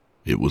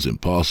 It was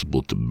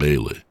impossible to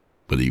bail it,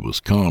 but he was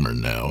calmer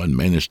now and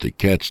managed to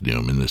catch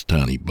them in his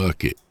tiny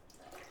bucket.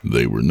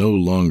 They were no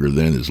longer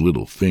than his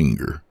little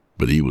finger,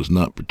 but he was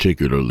not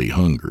particularly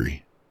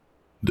hungry.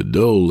 The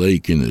dull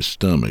ache in his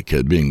stomach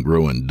had been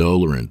growing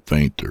duller and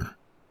fainter.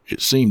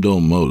 It seemed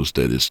almost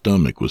that his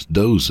stomach was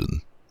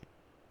dozing.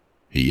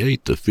 He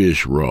ate the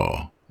fish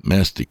raw,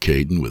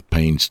 masticating with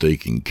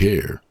painstaking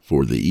care,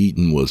 for the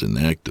eating was an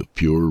act of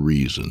pure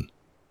reason.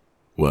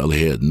 While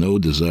he had no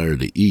desire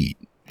to eat,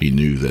 he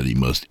knew that he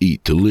must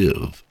eat to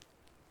live.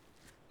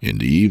 In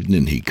the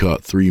evening he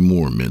caught 3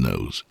 more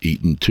minnows,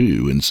 eating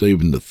 2 and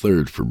saving the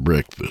 3rd for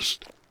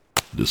breakfast.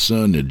 The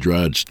sun had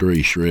dried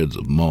stray shreds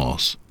of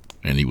moss,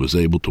 and he was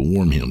able to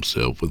warm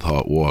himself with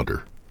hot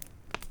water.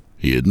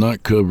 He had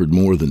not covered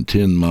more than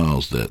 10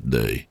 miles that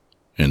day,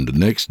 and the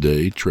next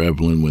day,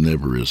 traveling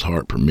whenever his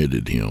heart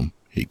permitted him,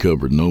 he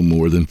covered no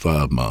more than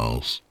 5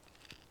 miles.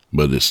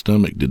 But his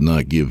stomach did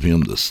not give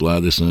him the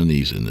slightest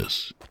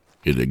uneasiness.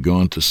 It had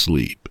gone to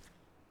sleep.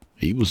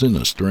 He was in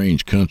a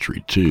strange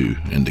country, too,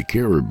 and the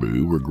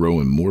caribou were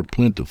growing more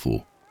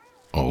plentiful.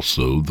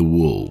 Also the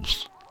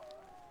wolves.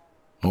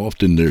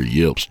 Often their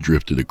yelps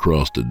drifted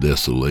across the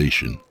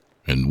desolation,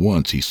 and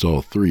once he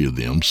saw 3 of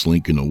them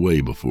slinking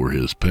away before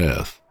his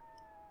path.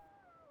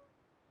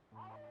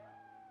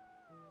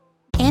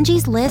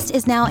 Angie's List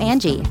is now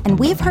Angie, and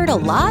we've heard a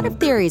lot of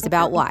theories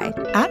about why.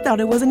 I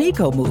thought it was an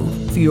eco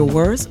move. Fewer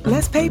words,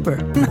 less paper.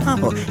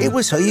 No, it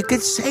was so you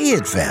could say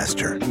it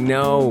faster.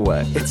 No,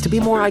 it's to be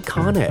more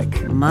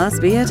iconic.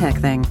 Must be a tech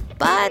thing.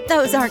 But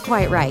those aren't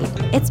quite right.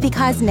 It's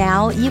because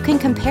now you can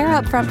compare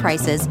upfront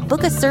prices,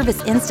 book a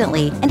service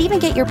instantly, and even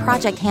get your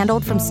project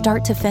handled from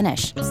start to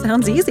finish.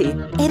 Sounds easy.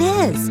 It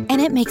is, and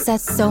it makes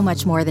us so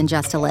much more than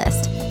just a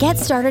list. Get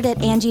started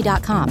at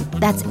Angie.com.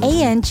 That's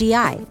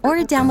ANGI, or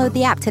download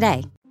the app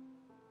today.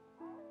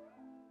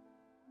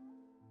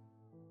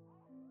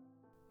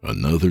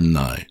 Another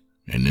night,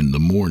 and in the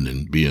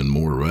morning, being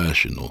more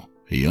rational,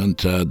 he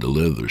untied the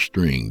leather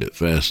string that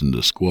fastened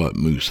the squat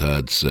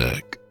moose-hide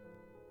sack.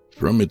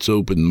 From its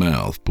open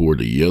mouth poured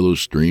a yellow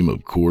stream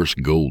of coarse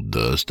gold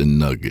dust and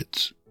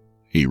nuggets.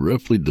 He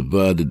roughly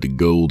divided the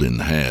gold in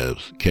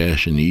halves,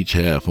 caching each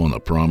half on a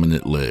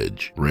prominent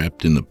ledge,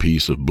 wrapped in a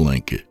piece of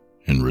blanket,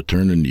 and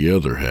returning the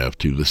other half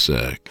to the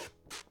sack.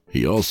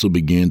 He also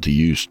began to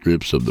use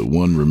strips of the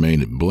one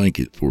remaining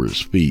blanket for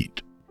his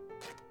feet.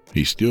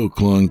 He still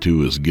clung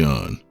to his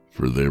gun,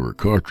 for there were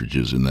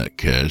cartridges in that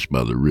cache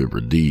by the River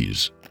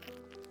Dees.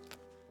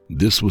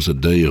 This was a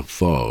day of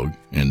fog,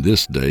 and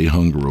this day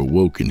hunger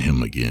awoke in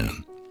him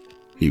again.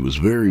 He was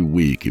very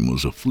weak and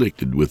was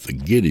afflicted with a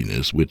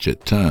giddiness which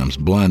at times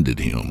blinded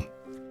him.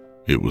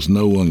 It was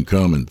no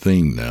uncommon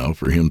thing now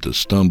for him to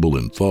stumble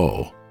and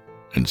fall,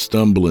 and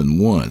stumbling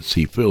once,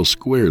 he fell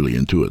squarely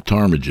into a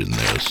ptarmigan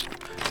nest.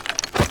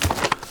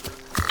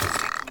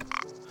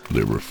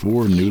 There were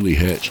 4 newly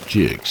hatched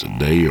chicks, a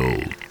day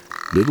old,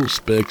 little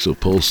specks of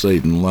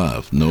pulsating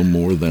life no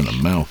more than a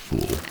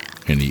mouthful,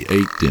 and he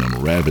ate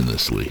them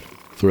ravenously,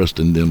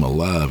 thrusting them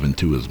alive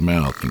into his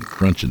mouth and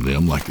crunching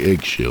them like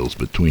eggshells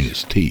between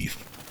his teeth.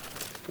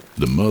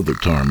 The mother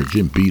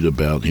ptarmigan beat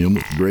about him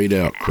with great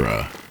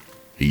outcry.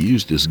 He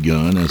used his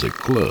gun as a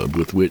club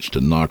with which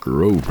to knock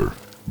her over,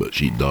 but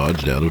she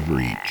dodged out of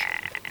reach.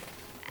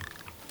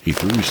 He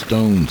threw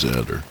stones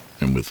at her,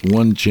 and with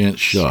one chance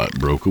shot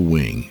broke a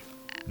wing.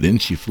 Then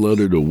she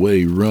fluttered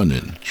away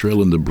running,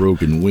 trailing the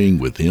broken wing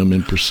with him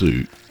in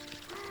pursuit.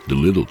 The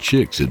little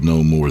chicks had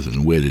no more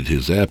than whetted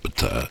his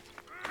appetite.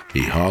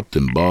 He hopped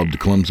and bobbed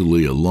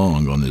clumsily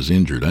along on his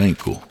injured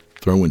ankle,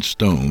 throwing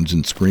stones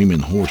and screaming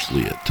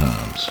hoarsely at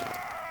times.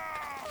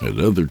 At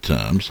other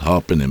times,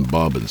 hopping and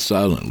bobbing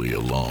silently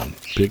along,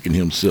 picking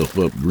himself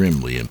up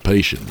grimly and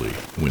patiently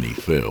when he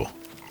fell,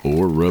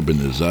 or rubbing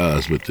his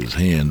eyes with his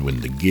hand when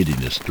the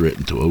giddiness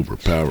threatened to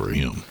overpower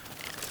him.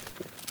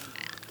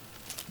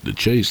 The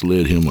chase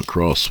led him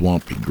across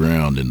swampy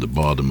ground in the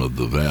bottom of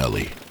the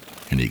valley,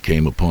 and he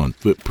came upon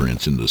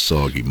footprints in the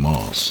soggy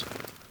moss.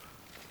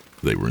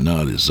 They were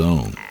not his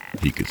own,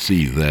 he could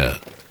see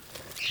that.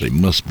 They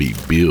must be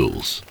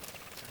Bill's,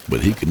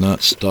 but he could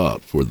not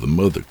stop, for the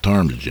mother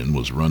ptarmigan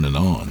was running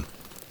on.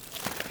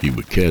 He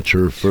would catch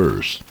her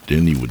first,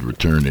 then he would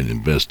return and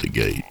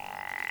investigate.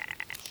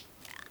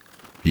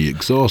 He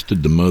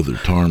exhausted the mother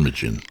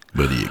ptarmigan,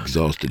 but he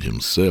exhausted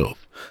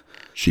himself.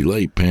 She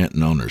lay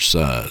panting on her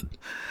side.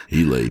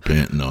 He lay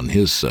panting on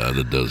his side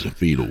a dozen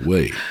feet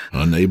away,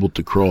 unable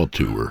to crawl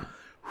to her.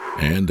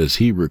 And as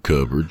he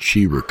recovered,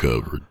 she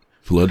recovered,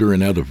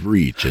 fluttering out of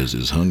reach as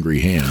his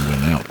hungry hand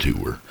went out to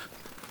her.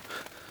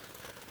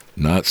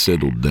 Night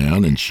settled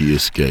down and she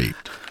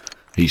escaped.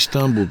 He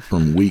stumbled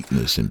from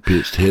weakness and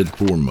pitched head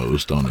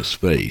foremost on his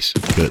face,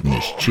 cutting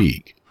his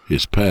cheek,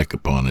 his pack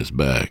upon his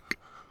back.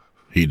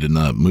 He did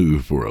not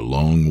move for a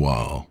long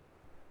while.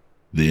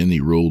 Then he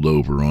rolled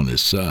over on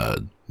his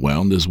side,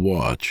 wound his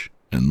watch,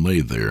 and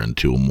lay there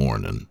until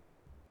morning.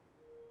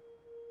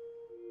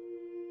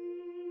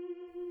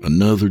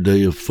 Another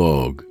day of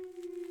fog.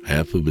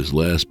 Half of his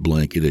last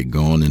blanket had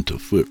gone into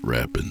foot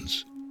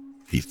wrappings.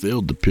 He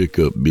failed to pick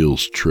up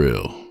Bill's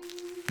trail.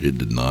 It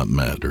did not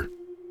matter.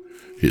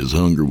 His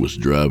hunger was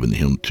driving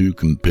him too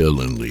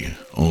compellingly,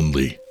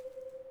 only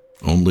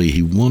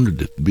he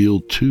wondered if Bill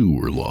too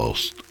were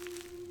lost.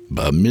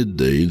 By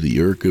midday,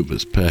 the irk of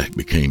his pack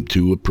became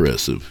too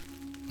oppressive.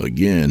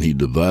 Again, he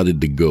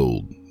divided the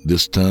gold,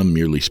 this time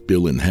merely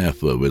spilling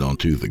half of it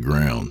onto the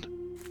ground.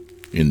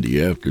 In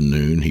the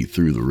afternoon, he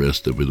threw the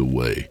rest of it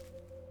away,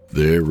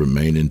 there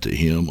remaining to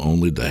him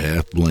only the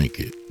half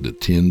blanket, the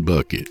tin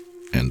bucket,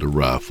 and the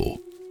rifle.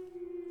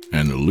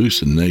 An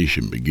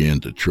hallucination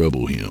began to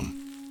trouble him.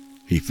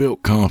 He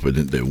felt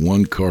confident that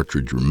one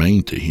cartridge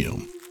remained to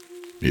him.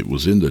 It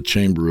was in the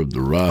chamber of the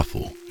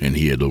rifle, and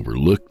he had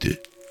overlooked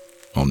it.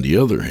 On the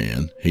other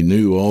hand, he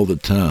knew all the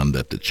time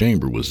that the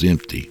chamber was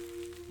empty,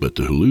 but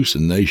the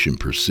hallucination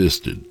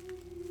persisted.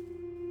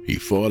 He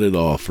fought it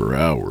off for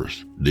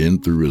hours, then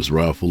threw his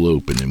rifle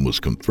open and was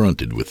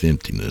confronted with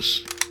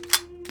emptiness.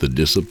 The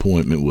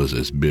disappointment was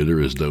as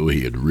bitter as though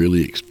he had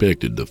really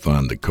expected to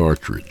find the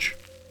cartridge.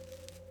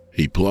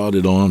 He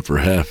plodded on for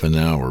half an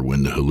hour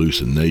when the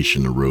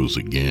hallucination arose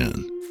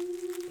again.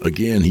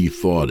 Again he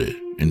fought it,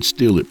 and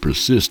still it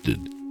persisted,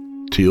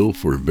 till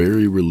for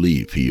very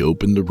relief he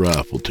opened the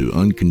rifle to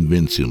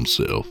unconvince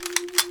himself.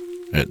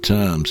 At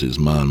times his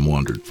mind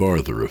wandered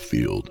farther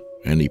afield,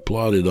 and he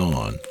plodded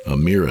on, a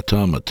mere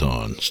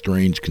automaton,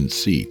 strange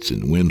conceits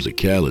and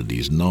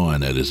whimsicalities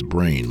gnawing at his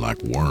brain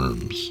like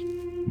worms.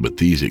 But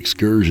these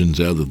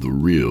excursions out of the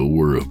real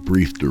were of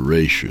brief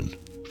duration.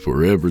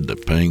 Forever the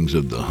pangs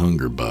of the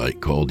hunger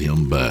bite called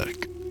him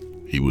back.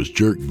 He was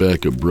jerked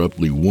back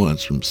abruptly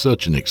once from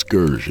such an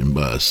excursion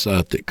by a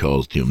sight that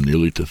caused him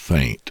nearly to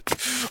faint.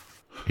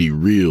 He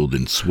reeled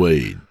and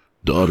swayed,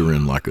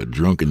 doddering like a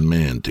drunken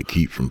man to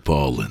keep from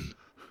falling.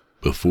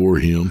 Before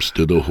him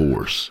stood a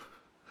horse.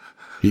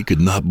 He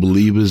could not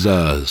believe his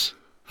eyes.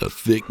 A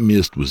thick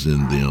mist was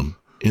in them,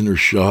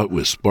 intershot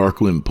with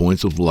sparkling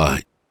points of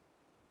light.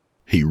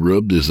 He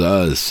rubbed his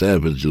eyes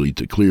savagely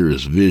to clear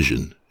his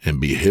vision, and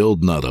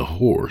beheld not a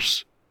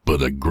horse,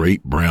 but a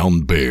great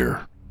brown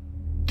bear.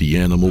 The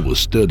animal was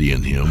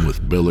studying him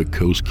with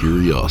bellicose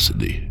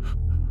curiosity.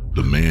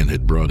 The man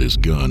had brought his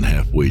gun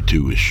halfway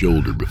to his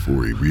shoulder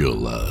before he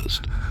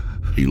realized.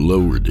 He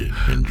lowered it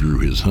and drew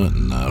his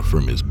hunting knife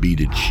from his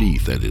beaded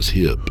sheath at his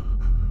hip.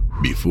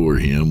 Before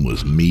him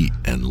was meat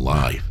and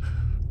life.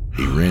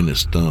 He ran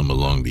his thumb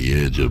along the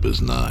edge of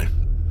his knife.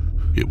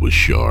 It was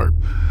sharp.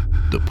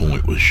 The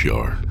point was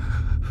sharp.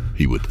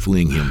 He would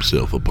fling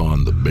himself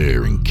upon the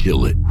bear and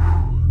kill it.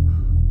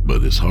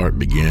 But his heart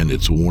began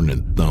its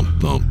warning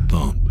thump, thump,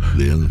 thump.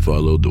 Then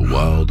followed the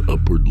wild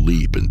upward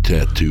leap and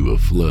tattoo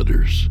of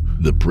flutters,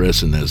 the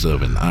pressing as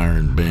of an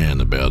iron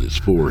band about his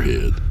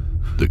forehead,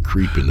 the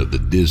creeping of the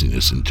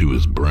dizziness into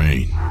his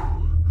brain.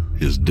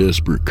 His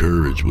desperate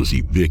courage was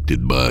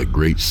evicted by a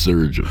great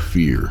surge of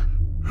fear.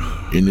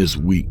 In his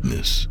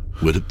weakness,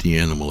 what if the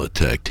animal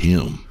attacked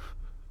him?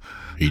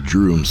 He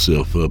drew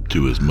himself up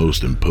to his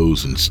most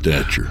imposing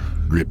stature,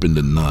 gripping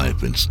the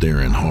knife and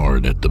staring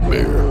hard at the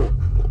bear.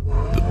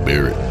 The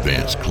bear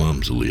advanced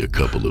clumsily a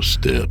couple of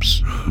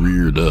steps,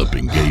 reared up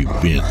and gave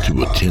vent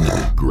to a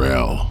tentative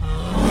growl.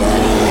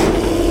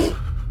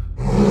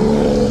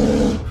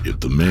 If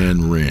the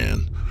man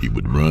ran, he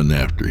would run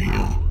after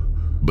him.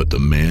 But the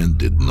man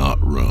did not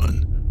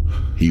run.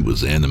 He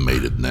was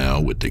animated now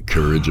with the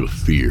courage of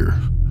fear.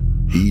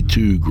 He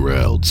too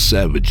growled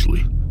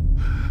savagely,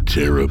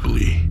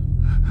 terribly,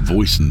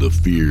 voicing the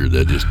fear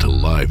that is to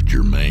life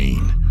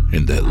germane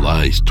and that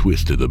lies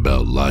twisted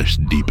about life's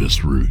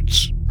deepest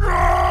roots.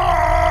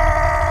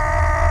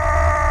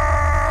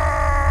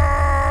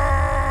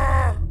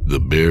 The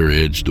bear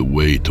edged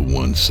away to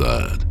one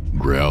side,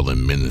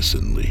 growling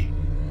menacingly,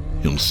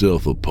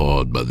 himself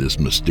appalled by this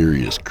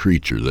mysterious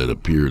creature that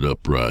appeared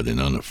upright and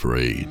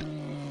unafraid.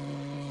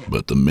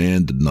 But the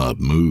man did not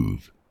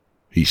move.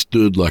 He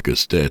stood like a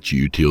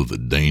statue till the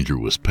danger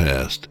was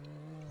past,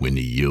 when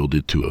he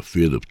yielded to a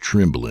fit of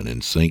trembling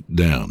and sank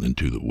down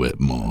into the wet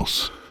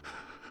moss.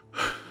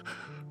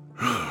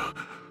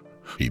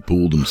 He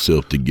pulled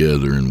himself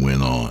together and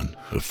went on,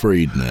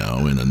 afraid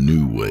now in a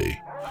new way.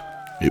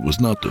 It was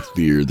not the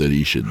fear that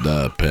he should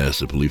die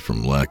passively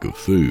from lack of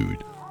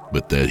food.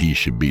 but that he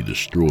should be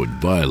destroyed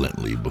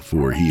violently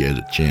before he had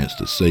a chance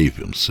to save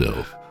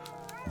himself.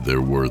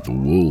 There were the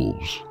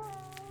wolves.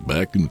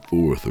 Back and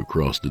forth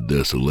across the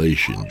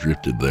desolation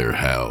drifted their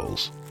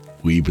howls,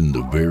 weaving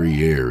the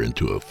very air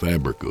into a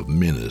fabric of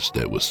menace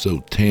that was so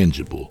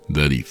tangible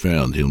that he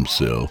found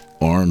himself,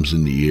 arms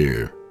in the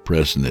air,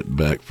 pressing it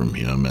back from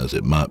him as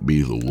it might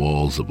be the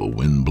walls of a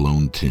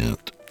wind-blown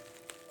tent.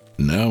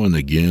 Now and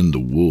again the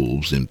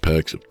wolves in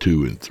packs of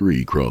 2 and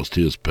 3 crossed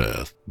his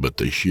path, but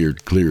they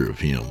sheered clear of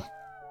him.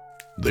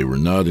 They were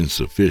not in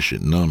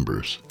sufficient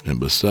numbers, and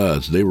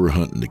besides they were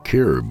hunting the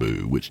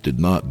caribou, which did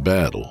not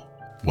battle,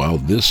 while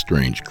this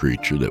strange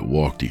creature that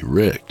walked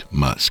erect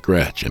might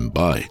scratch and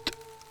bite.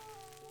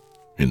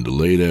 In the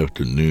late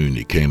afternoon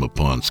he came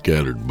upon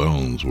scattered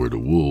bones where the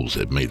wolves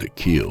had made a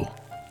kill.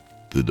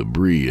 The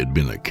debris had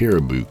been a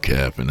caribou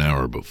calf an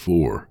hour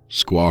before,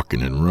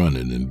 squawking and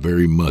running and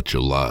very much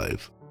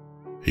alive.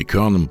 He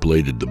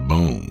contemplated the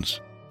bones,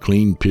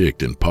 clean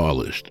picked and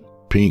polished,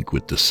 pink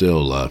with the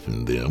cell life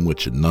in them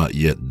which had not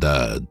yet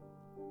died.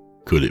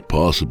 Could it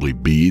possibly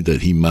be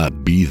that he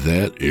might be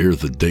that ere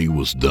the day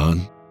was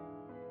done?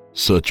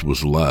 Such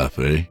was life,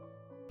 eh?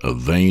 A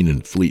vain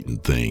and fleeting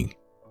thing.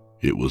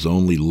 It was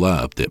only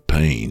life that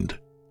pained.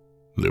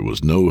 There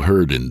was no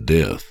hurt in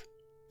death.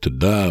 To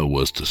die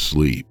was to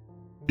sleep.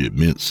 It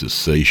meant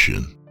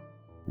cessation,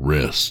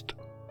 rest.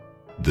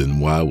 Then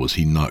why was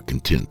he not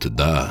content to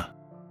die?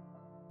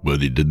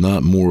 But he did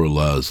not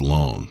moralize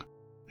long.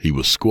 He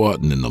was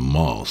squatting in the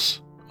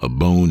moss, a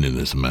bone in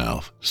his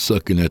mouth,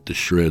 sucking at the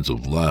shreds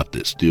of life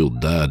that still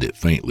dyed it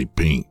faintly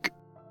pink.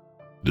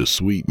 The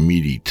sweet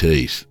meaty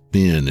taste,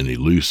 thin and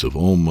elusive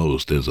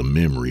almost as a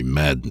memory,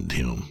 maddened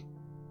him.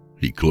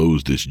 He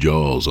closed his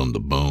jaws on the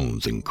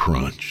bones and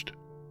crunched.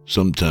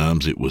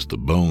 Sometimes it was the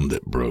bone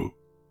that broke,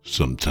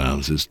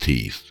 sometimes his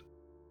teeth.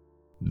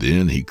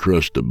 Then he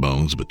crushed the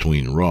bones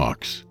between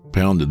rocks,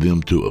 pounded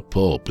them to a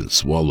pulp and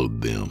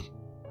swallowed them.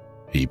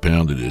 He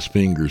pounded his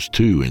fingers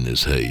too in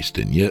his haste,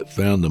 and yet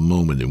found a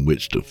moment in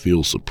which to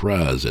feel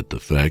surprise at the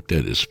fact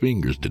that his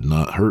fingers did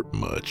not hurt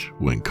much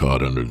when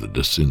caught under the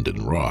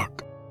descending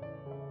rock.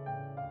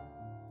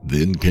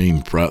 Then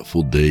came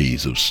frightful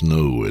days of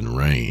snow and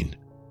rain.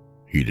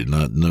 He did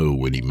not know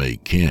when he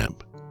made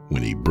camp,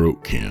 when he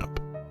broke camp.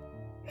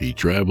 He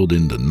traveled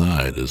in the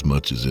night as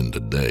much as in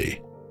the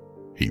day.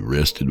 He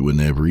rested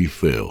whenever he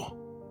fell,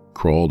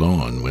 crawled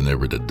on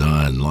whenever the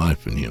dying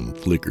life in him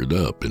flickered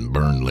up and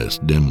burned less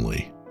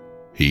dimly.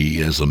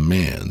 He, as a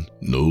man,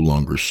 no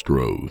longer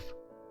strove.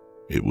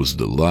 It was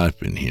the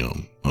life in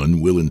him,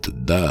 unwilling to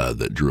die,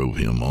 that drove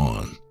him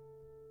on.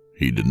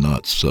 He did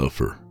not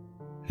suffer.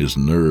 His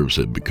nerves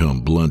had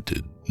become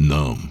blunted,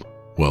 numb,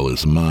 while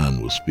his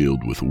mind was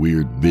filled with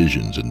weird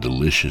visions and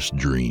delicious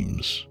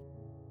dreams.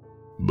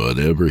 But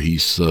ever he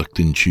sucked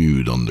and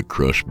chewed on the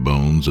crushed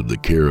bones of the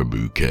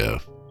caribou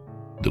calf,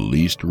 the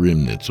least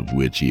remnants of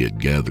which he had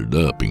gathered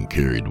up and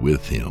carried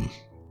with him.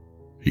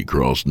 He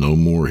crossed no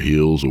more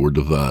hills or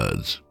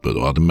divides, but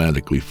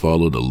automatically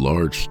followed a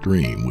large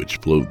stream which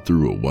flowed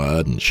through a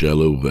wide and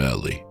shallow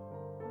valley.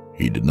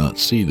 He did not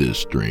see this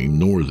stream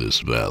nor this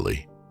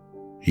valley.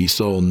 He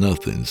saw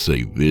nothing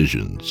save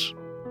visions.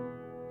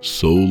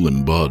 Soul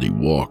and body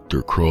walked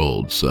or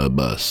crawled side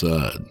by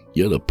side,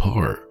 yet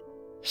apart.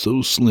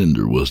 So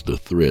slender was the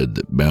thread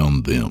that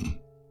bound them.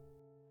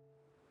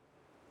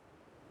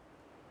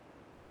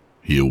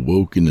 He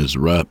awoke in his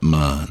right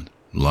mind,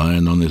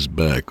 lying on his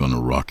back on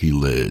a rocky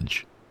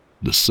ledge.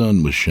 The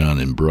sun was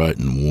shining bright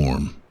and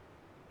warm.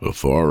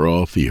 Afar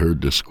off he heard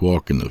the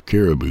squawking of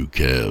caribou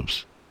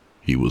calves.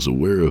 He was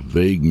aware of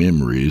vague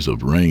memories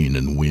of rain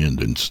and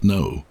wind and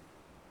snow,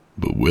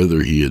 but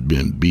whether he had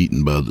been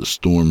beaten by the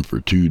storm for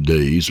 2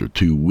 days or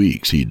 2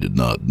 weeks he did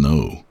not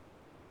know.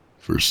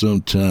 For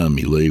some time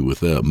he lay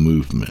without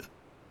movement,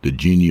 the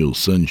genial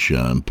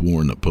sunshine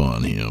pouring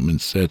upon him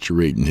and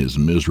saturating his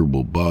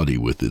miserable body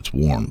with its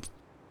warmth.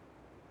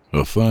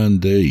 A fine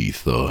day, he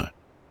thought.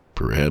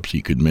 Perhaps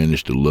he could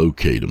manage to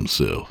locate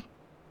himself.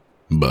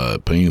 By a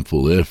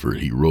painful effort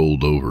he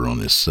rolled over on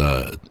his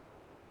side.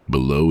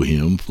 Below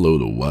him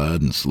flowed a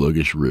wide and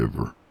sluggish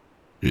river.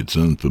 Its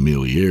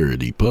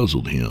unfamiliarity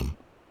puzzled him.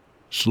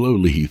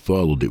 Slowly he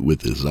followed it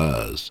with his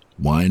eyes,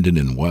 winding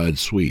in wide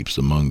sweeps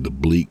among the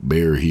bleak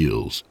bare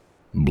hills,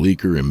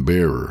 bleaker and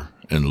barer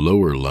and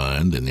lower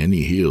lying than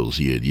any hills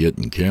he had yet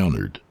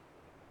encountered.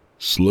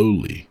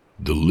 Slowly,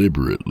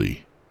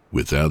 deliberately,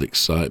 without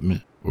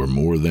excitement or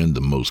more than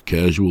the most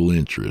casual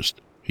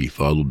interest, he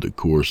followed the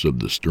course of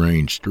the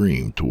strange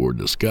stream toward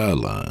the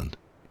skyline,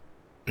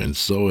 and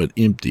saw it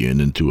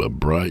emptying into a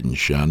bright and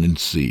shining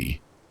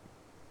sea.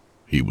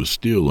 He was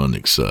still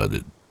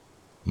unexcited.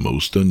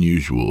 Most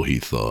unusual, he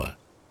thought.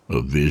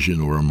 A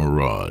vision or a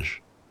mirage.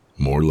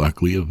 More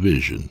likely a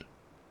vision.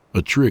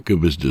 A trick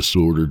of his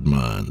disordered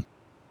mind.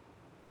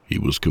 He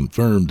was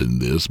confirmed in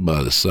this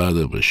by the sight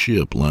of a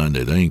ship lying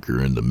at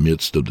anchor in the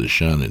midst of the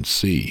shining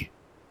sea.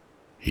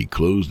 He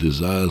closed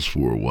his eyes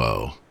for a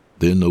while,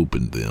 then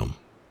opened them.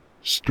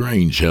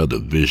 Strange how the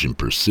vision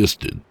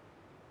persisted.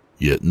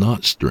 Yet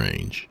not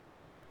strange.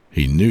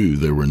 He knew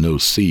there were no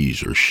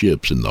seas or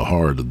ships in the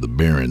heart of the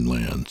barren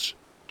lands,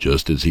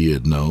 just as he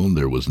had known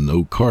there was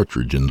no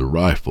cartridge in the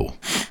rifle.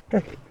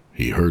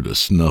 He heard a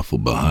snuffle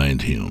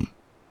behind him,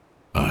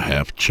 a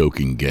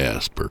half-choking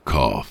gasp or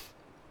cough.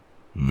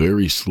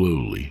 Very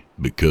slowly,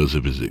 because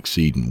of his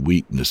exceeding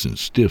weakness and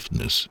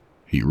stiffness,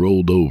 he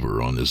rolled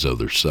over on his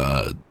other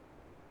side.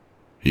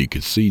 He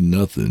could see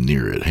nothing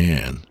near at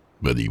hand,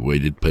 but he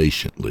waited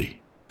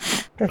patiently.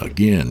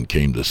 Again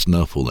came the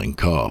snuffle and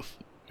cough,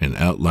 and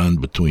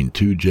outlined between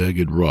two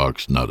jagged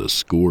rocks not a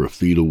score of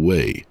feet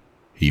away,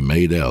 he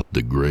made out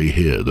the gray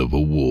head of a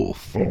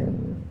wolf.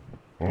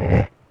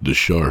 The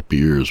sharp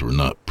ears were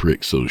not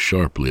pricked so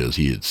sharply as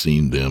he had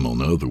seen them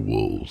on other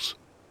wolves.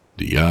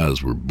 The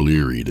eyes were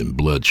bleared and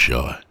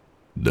bloodshot.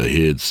 The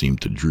head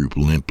seemed to droop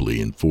limply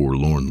and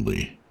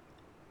forlornly.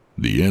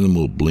 The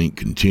animal blinked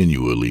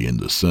continually in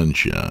the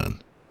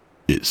sunshine.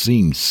 It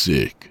seemed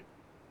sick.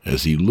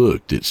 As he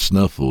looked, it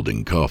snuffled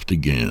and coughed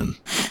again.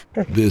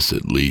 This,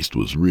 at least,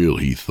 was real,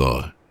 he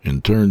thought,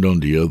 and turned on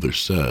the other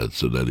side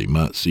so that he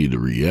might see the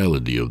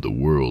reality of the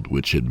world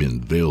which had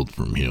been veiled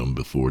from him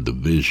before the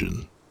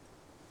vision.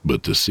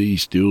 But the sea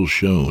still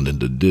shone in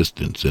the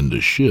distance, and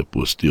the ship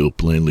was still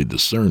plainly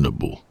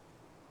discernible.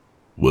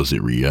 Was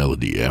it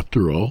reality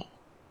after all?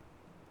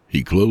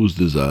 He closed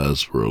his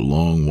eyes for a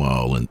long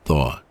while and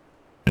thought,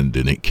 and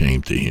then it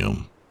came to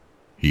him.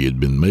 He had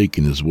been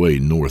making his way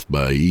north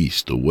by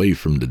east, away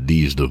from the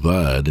Dees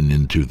Divide and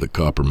into the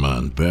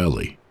Coppermine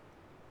Valley.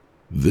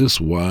 This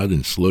wide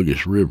and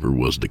sluggish river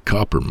was the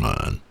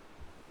Coppermine.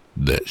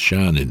 That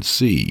shining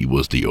sea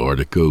was the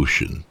Arctic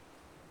Ocean.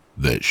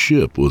 That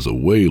ship was a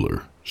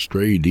whaler,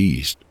 strayed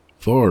east,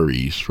 far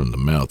east from the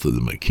mouth of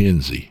the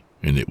Mackenzie,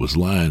 and it was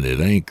lying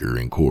at anchor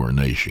in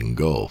Coronation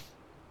Gulf.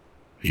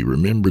 He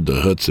remembered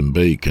the Hudson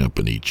Bay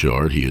Company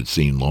chart he had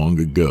seen long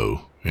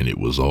ago, and it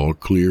was all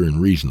clear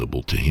and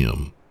reasonable to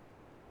him.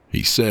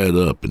 He sat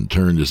up and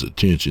turned his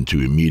attention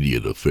to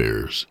immediate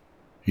affairs.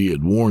 He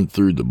had worn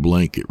through the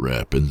blanket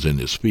wrappings, and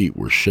his feet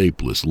were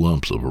shapeless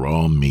lumps of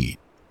raw meat.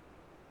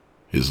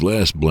 His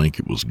last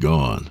blanket was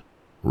gone.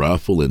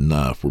 Rifle and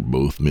knife were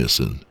both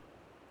missing.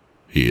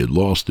 He had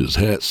lost his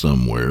hat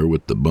somewhere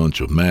with the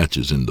bunch of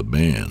matches in the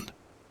band,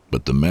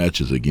 but the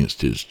matches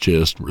against his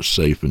chest were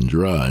safe and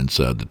dry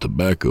inside the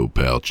tobacco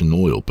pouch and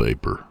oil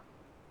paper.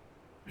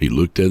 He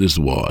looked at his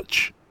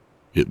watch.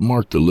 It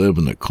marked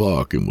 11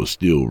 o'clock and was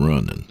still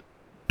running.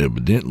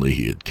 Evidently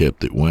he had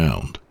kept it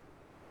wound.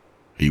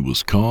 He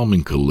was calm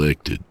and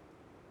collected.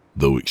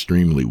 Though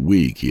extremely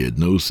weak, he had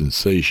no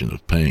sensation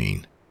of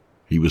pain.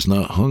 He was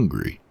not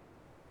hungry.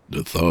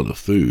 The thought of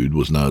food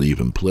was not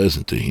even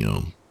pleasant to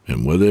him,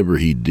 and whatever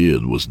he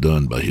did was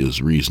done by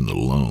his reason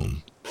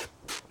alone.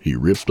 He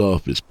ripped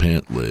off his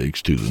pant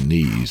legs to the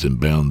knees and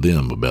bound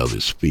them about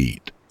his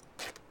feet.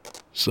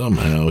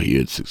 Somehow he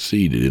had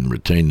succeeded in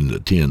retaining the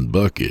tin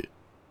bucket.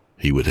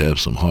 He would have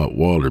some hot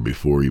water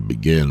before he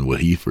began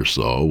what he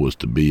foresaw was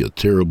to be a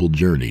terrible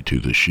journey to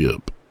the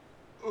ship.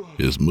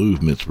 His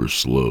movements were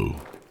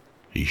slow.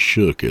 He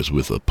shook as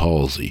with a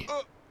palsy.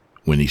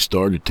 When he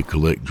started to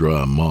collect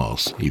dry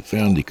moss, he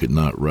found he could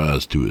not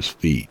rise to his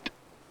feet.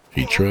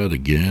 He tried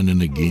again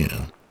and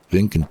again,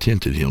 then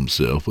contented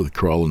himself with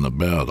crawling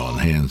about on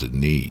hands and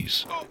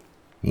knees.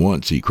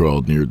 Once he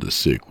crawled near the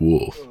sick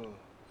wolf.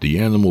 The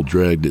animal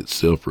dragged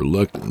itself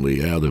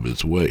reluctantly out of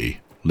his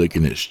way,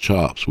 licking its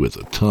chops with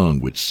a tongue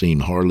which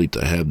seemed hardly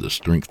to have the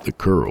strength to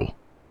curl.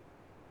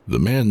 The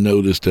man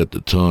noticed that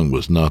the tongue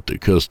was not the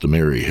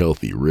customary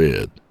healthy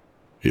red.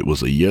 It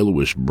was a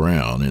yellowish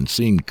brown and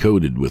seemed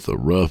coated with a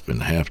rough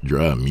and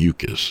half-dry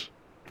mucus.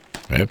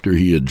 After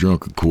he had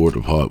drunk a quart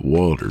of hot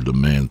water, the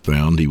man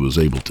found he was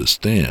able to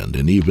stand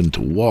and even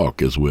to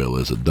walk as well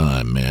as a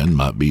dying man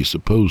might be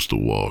supposed to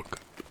walk.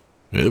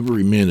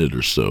 Every minute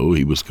or so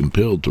he was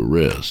compelled to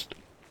rest.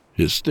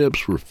 His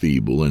steps were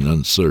feeble and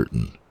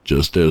uncertain,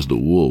 just as the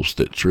wolves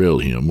that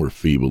trailed him were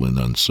feeble and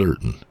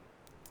uncertain.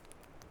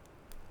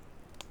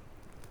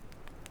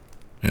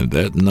 And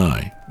that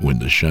night, when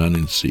the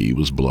shining sea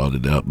was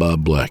blotted out by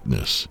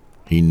blackness,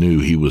 he knew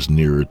he was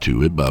nearer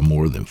to it by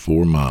more than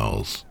 4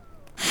 miles.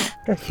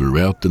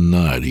 Throughout the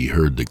night he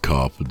heard the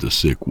cough of the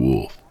sick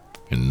wolf,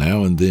 and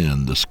now and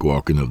then the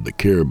squawking of the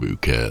caribou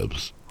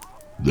calves.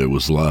 There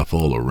was life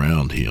all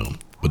around him,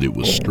 but it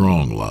was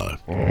strong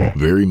life,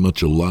 very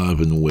much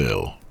alive and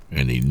well,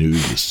 and he knew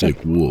the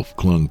sick wolf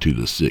clung to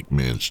the sick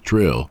man's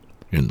trail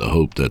in the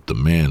hope that the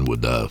man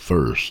would die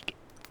first.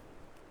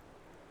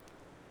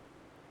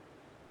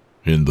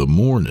 In the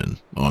morning,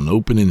 on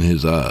opening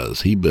his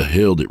eyes, he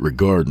beheld it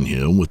regarding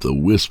him with a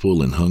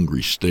wistful and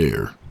hungry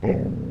stare.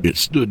 It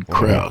stood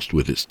crouched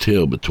with its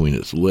tail between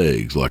its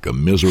legs like a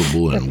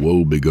miserable and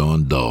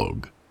woe-begone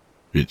dog.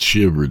 It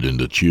shivered in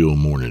the chill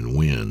morning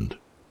wind,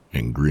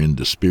 and grinned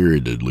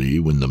dispiritedly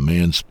when the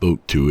man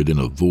spoke to it in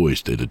a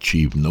voice that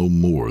achieved no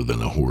more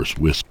than a hoarse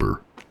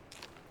whisper.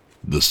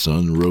 The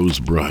sun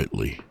rose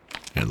brightly,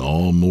 and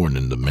all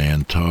morning the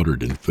man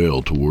tottered and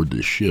fell toward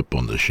the ship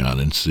on the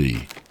shining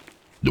sea.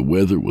 The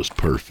weather was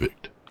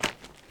perfect.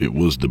 It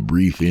was the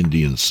brief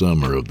Indian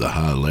summer of the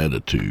high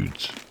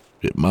latitudes.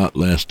 It might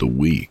last a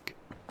week.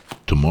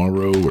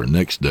 Tomorrow or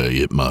next day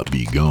it might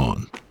be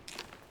gone.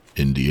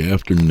 In the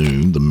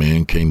afternoon, the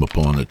man came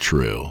upon a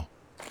trail.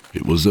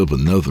 It was of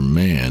another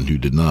man who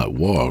did not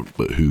walk,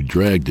 but who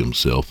dragged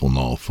himself on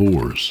all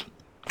fours.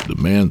 The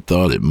man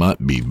thought it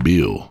might be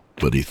Bill,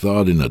 but he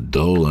thought in a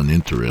dull,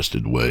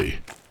 uninterested way.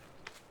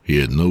 He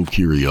had no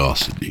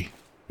curiosity.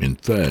 In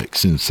fact,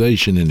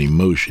 sensation and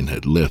emotion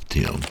had left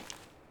him.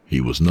 He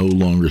was no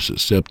longer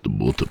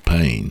susceptible to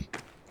pain.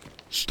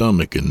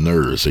 Stomach and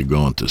nerves had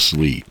gone to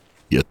sleep,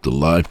 yet the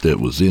life that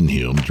was in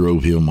him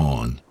drove him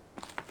on.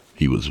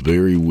 He was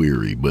very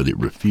weary, but it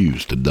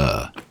refused to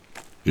die.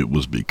 It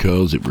was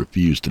because it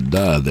refused to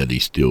die that he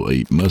still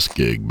ate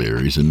muskeg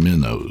berries and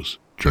minnows,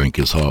 drank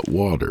his hot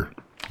water,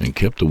 and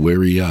kept a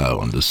wary eye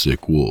on the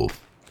sick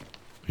wolf.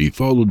 He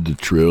followed the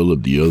trail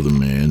of the other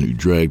man who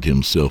dragged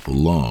himself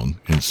along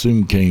and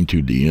soon came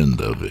to the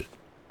end of it.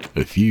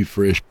 A few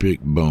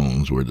fresh-picked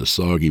bones where the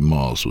soggy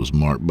moss was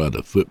marked by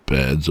the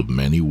footpads of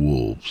many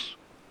wolves.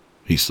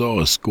 He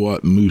saw a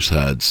squat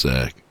moose-hide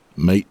sack,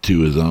 mate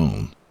to his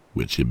own,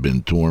 which had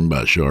been torn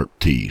by sharp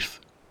teeth.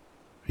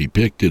 He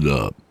picked it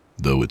up,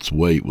 though its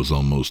weight was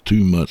almost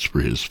too much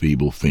for his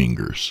feeble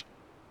fingers.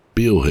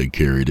 Bill had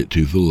carried it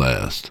to the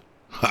last.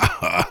 Ha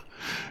ha!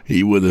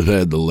 He would have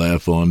had the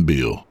laugh on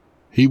Bill.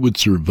 He would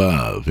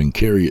survive and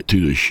carry it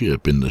to the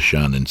ship in the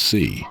shining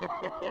sea.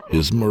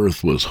 His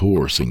mirth was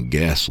hoarse and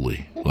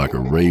ghastly, like a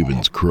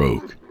raven's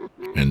croak,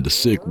 and the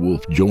sick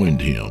wolf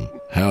joined him,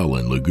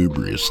 howling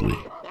lugubriously.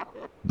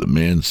 The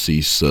man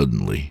ceased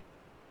suddenly.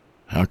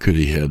 How could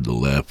he have the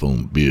laugh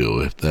on Bill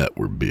if that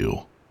were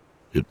Bill?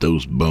 If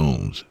those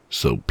bones,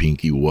 so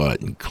pinky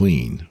white and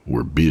clean,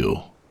 were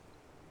Bill?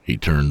 He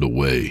turned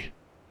away.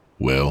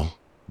 Well,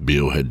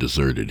 Bill had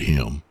deserted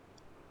him.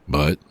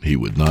 But he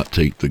would not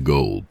take the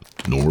gold,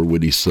 nor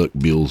would he suck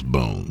Bill's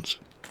bones.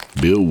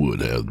 Bill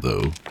would have,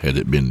 though, had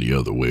it been the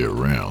other way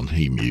around,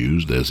 he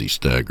mused as he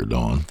staggered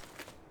on.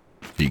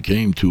 He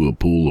came to a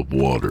pool of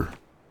water.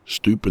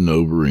 Stooping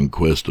over in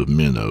quest of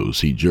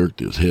minnows, he jerked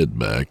his head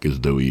back as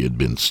though he had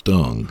been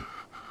stung.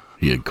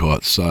 He had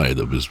caught sight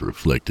of his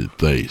reflected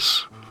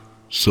face.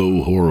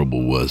 So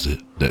horrible was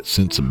it that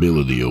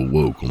sensibility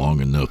awoke long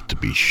enough to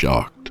be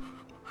shocked.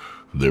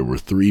 There were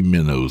 3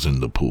 minnows in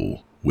the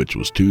pool, which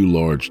was too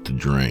large to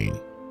drain,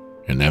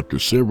 and after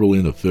several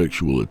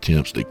ineffectual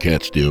attempts to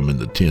catch them in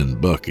the tin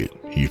bucket,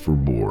 he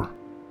forbore.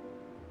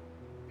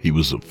 He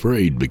was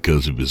afraid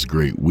because of his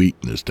great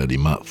weakness that he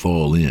might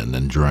fall in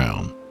and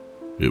drown.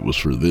 It was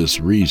for this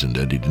reason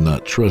that he did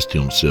not trust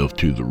himself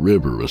to the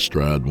river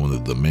astride one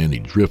of the many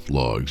drift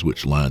logs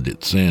which lined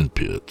its sand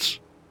pits.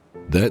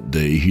 That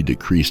day he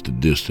decreased the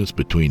distance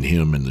between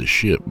him and the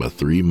ship by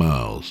 3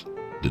 miles,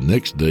 the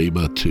next day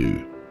by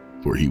 2,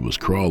 for he was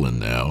crawling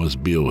now as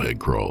Bill had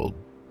crawled,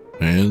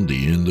 and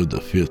the end of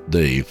the 5th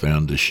day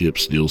found the ship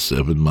still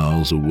 7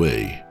 miles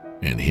away,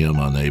 and him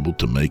unable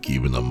to make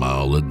even a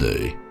mile a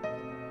day.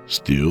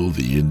 Still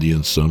the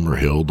Indian summer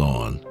held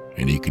on,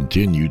 and he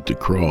continued to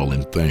crawl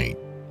and faint,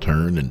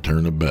 turn and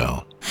turn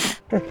about,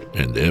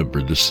 and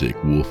ever the sick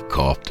wolf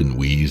coughed and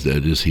wheezed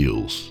at his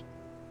heels.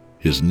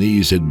 His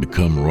knees had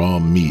become raw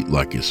meat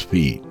like his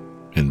feet,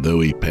 and though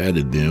he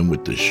patted them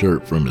with the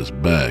shirt from his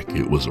back,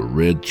 it was a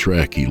red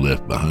track he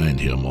left behind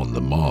him on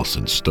the moss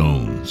and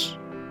stones.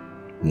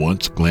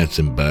 Once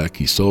glancing back,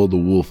 he saw the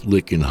wolf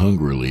licking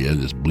hungrily at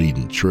his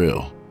bleeding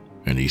trail,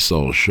 and he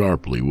saw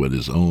sharply what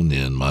his own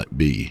end might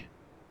be,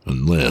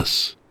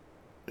 unless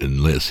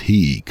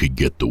he could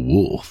get the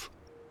wolf.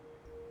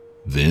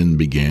 Then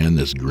began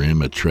as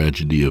grim a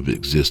tragedy of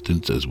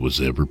existence as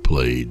was ever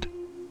played.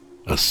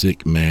 A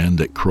sick man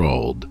that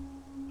crawled,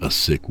 a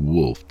sick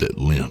wolf that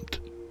limped.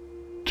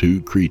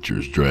 2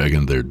 creatures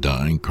dragging their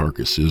dying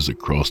carcasses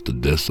across the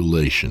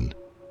desolation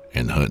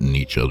and hunting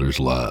each other's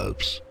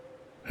lives.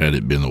 Had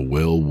it been a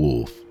well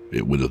wolf,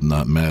 it would have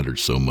not mattered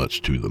so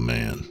much to the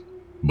man.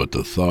 But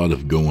the thought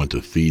of going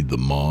to feed the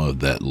maw of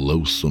that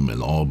loathsome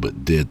and all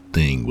but dead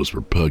thing was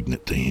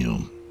repugnant to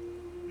him.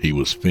 He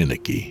was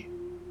finicky.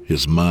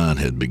 His mind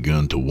had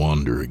begun to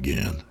wander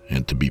again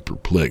and to be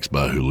perplexed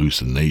by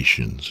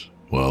hallucinations,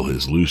 while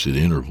his lucid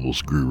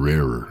intervals grew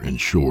rarer and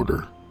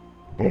shorter.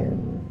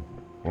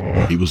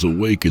 He was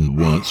awakened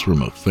once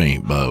from a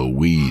faint by a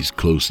wheeze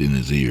close in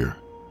his ear.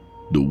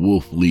 The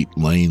wolf leaped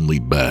lamely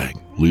back,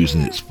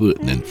 losing its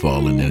footing and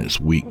falling in its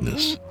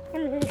weakness.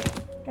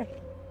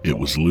 It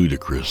was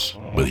ludicrous,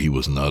 but he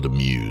was not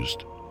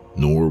amused,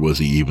 nor was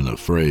he even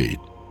afraid.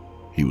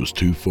 He was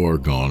too far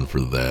gone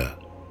for that.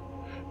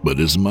 But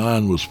his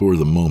mind was for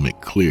the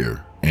moment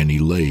clear, and he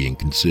lay and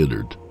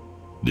considered.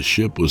 The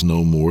ship was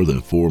no more than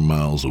 4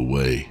 miles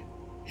away.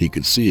 He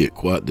could see it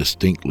quite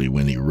distinctly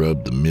when he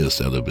rubbed the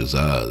mist out of his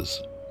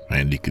eyes,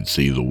 and he could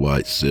see the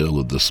white sail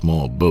of the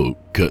small boat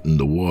cutting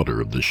the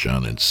water of the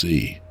shining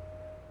sea.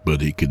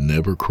 But he could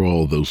never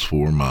crawl those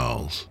 4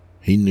 miles.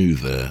 He knew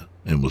that,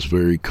 and was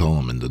very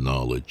calm in the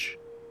knowledge.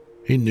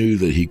 He knew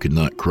that he could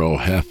not crawl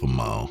half a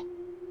mile,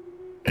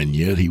 and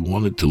yet he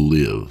wanted to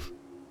live.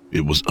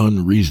 It was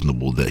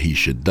unreasonable that he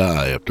should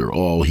die after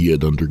all he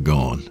had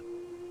undergone.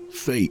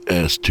 Fate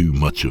asked too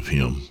much of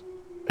him,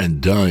 and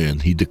dying,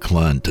 he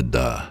declined to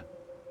die.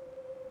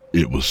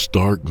 It was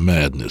stark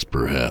madness,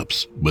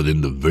 perhaps, but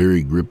in the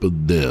very grip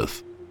of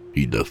death,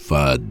 he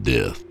defied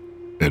death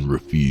and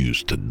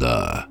refused to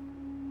die.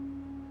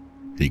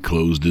 He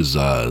closed his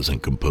eyes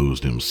and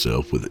composed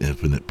himself with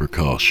infinite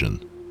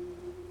precaution.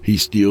 He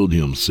steeled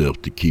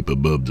himself to keep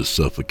above the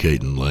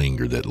suffocating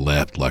languor that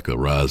lapped like a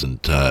rising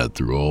tide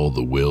through all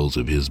the wells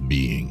of his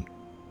being.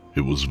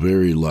 It was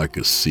very like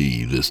a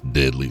sea, this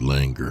deadly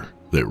languor,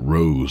 that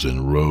rose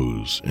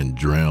and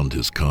drowned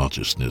his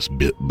consciousness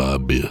bit by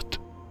bit.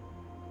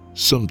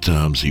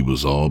 Sometimes he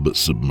was all but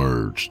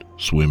submerged,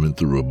 swimming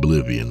through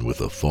oblivion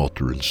with a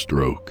faltering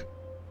stroke,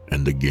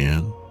 and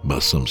again, by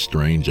some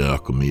strange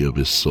alchemy of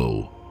his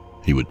soul,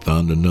 he would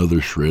find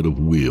another shred of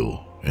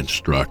will and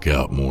strike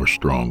out more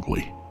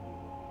strongly.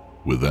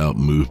 Without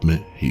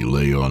movement, he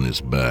lay on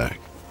his back,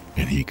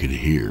 and he could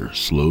hear,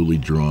 slowly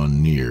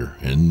drawing near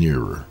and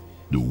nearer,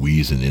 the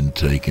wheezing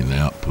intake and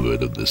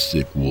output of the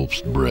sick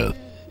wolf's breath.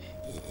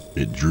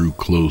 It drew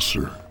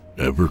closer,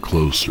 ever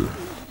closer,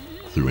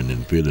 through an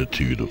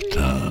infinitude of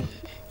time,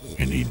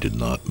 and he did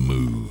not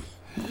move.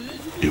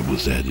 It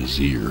was at his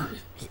ear.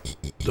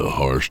 The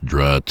harsh,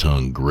 dry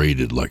tongue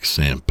grated like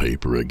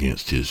sandpaper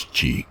against his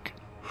cheek.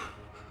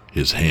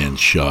 His hands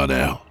shot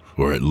out,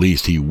 or at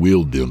least he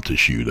willed them to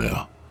shoot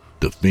out.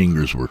 The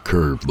fingers were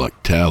curved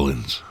like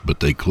talons, but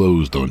they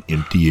closed on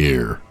empty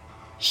air.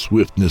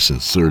 Swiftness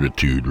and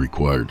certitude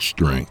required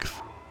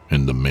strength,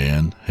 and the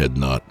man had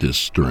not this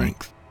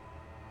strength.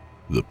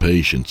 The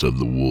patience of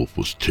the wolf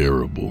was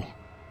terrible.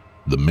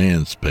 The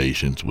man's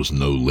patience was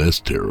no less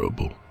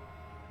terrible.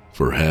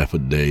 For half a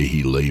day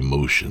he lay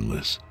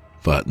motionless,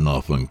 fighting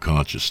off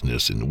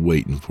unconsciousness and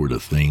waiting for the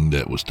thing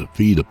that was to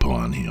feed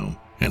upon him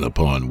and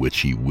upon which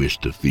he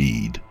wished to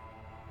feed.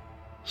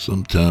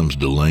 Sometimes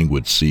the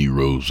languid sea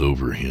rose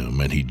over him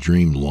and he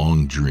dreamed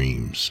long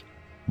dreams,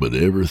 but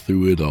ever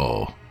through it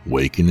all,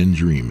 waking and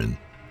dreaming,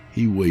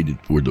 he waited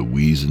for the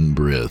wheezing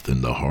breath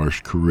and the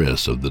harsh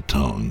caress of the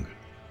tongue.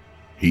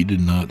 He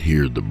did not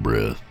hear the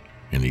breath,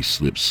 and he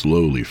slipped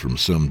slowly from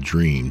some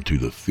dream to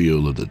the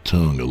feel of the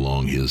tongue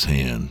along his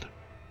hand.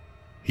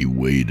 He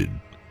waited.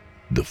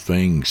 The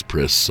fangs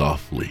pressed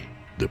softly.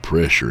 The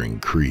pressure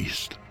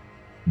increased.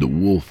 The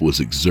wolf was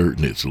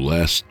exerting its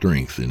last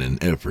strength in an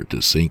effort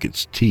to sink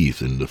its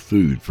teeth in the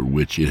food for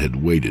which it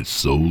had waited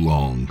so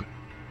long.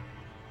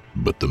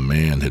 But the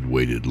man had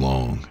waited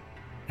long,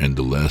 and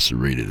the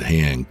lacerated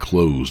hand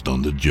closed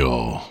on the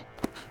jaw.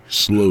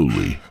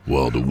 Slowly,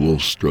 while the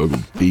wolf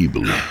struggled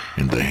feebly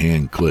and the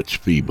hand clutched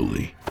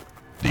feebly,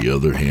 the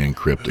other hand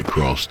crept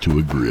across to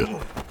a grip.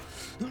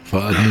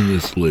 5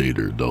 minutes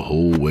later, the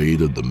whole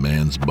weight of the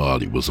man's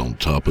body was on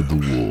top of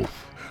the wolf.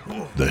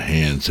 The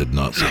hands had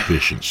not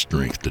sufficient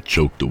strength to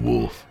choke the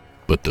wolf,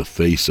 but the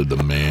face of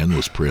the man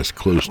was pressed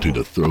close to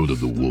the throat of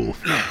the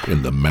wolf,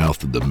 and the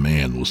mouth of the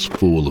man was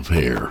full of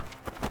hair.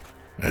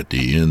 At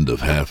the end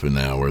of half an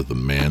hour, the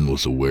man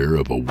was aware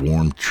of a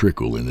warm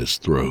trickle in his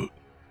throat.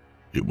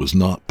 It was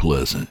not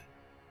pleasant.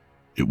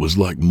 It was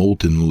like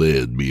molten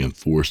lead being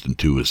forced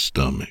into his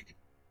stomach,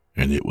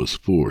 and it was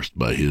forced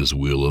by his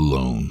will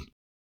alone.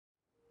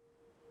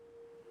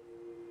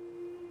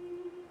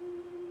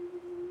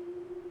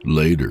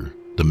 Later,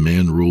 the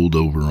man rolled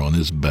over on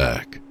his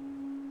back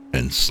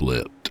and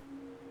slept.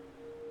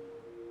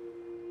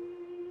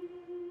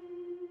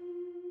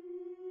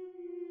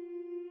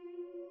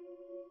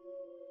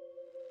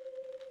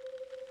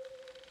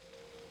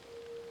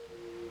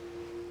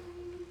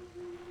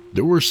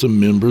 There were some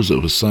members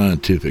of a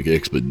scientific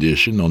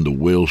expedition on the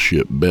whale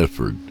ship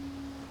Bedford.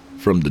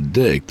 From the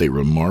deck, they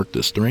remarked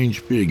a strange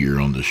figure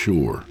on the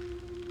shore.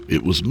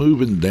 It was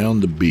moving down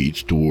the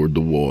beach toward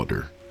the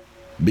water.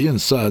 Being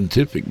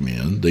scientific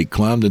men, they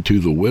climbed into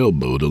the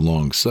whaleboat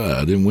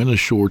alongside and went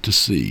ashore to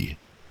see.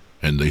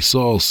 And they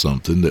saw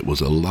something that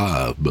was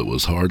alive but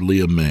was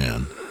hardly a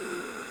man.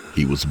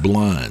 He was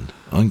blind,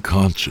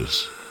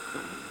 unconscious.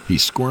 He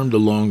squirmed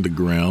along the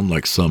ground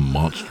like some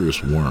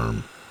monstrous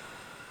worm.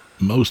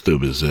 Most of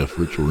his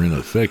efforts were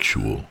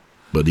ineffectual,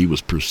 but he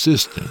was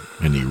persistent,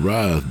 and he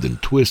writhed and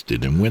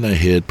twisted and went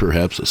ahead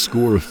perhaps a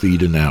score of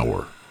feet an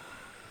hour.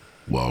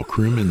 While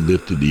crewmen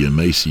lifted the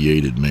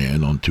emaciated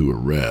man onto a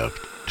raft,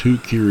 2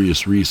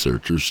 curious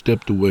researchers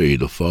stepped away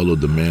to follow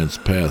the man's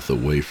path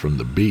away from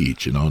the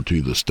beach and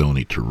onto the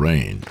stony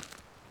terrain.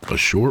 A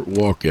short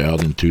walk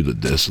out into the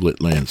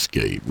desolate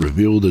landscape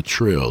revealed a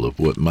trail of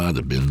what might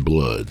have been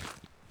blood.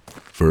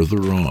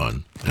 Further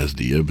on, as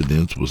the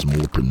evidence was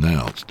more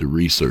pronounced, the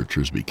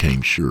researchers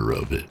became sure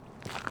of it.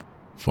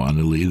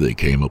 Finally, they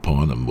came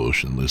upon a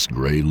motionless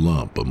gray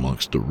lump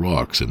amongst the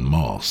rocks and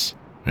moss,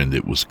 and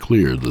it was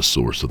clear the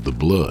source of the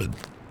blood.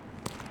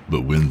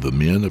 But when the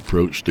men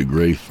approached the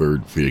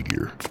gray-furred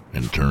figure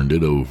and turned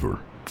it over,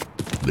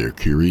 their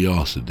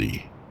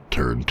curiosity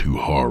turned to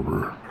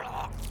horror.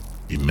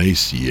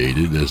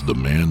 Emaciated as the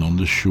man on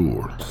the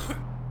shore,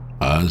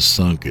 eyes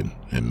sunken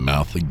and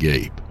mouth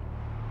agape,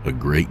 a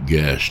great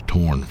gash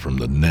torn from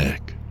the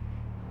neck.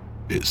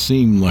 It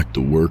seemed like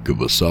the work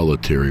of a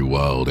solitary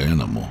wild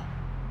animal,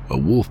 A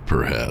wolf,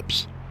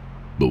 perhaps,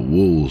 but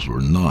wolves were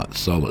not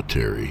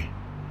solitary,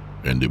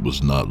 and it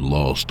was not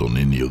lost on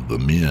any of the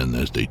men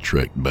as they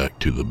trekked back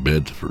to the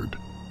Bedford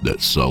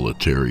that,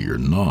 solitary or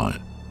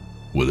not,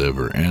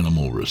 whatever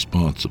animal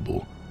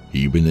responsible,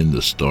 even in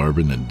the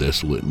starving and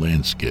desolate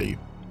landscape,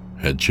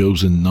 had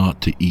chosen not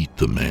to eat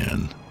the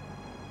man,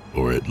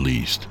 or at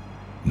least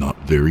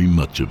not very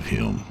much of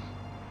him.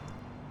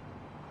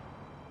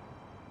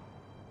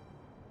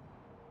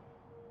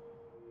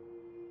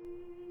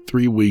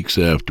 "3 weeks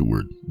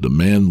afterward, the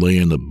man lay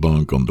in a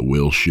bunk on the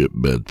whale-ship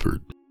Bedford,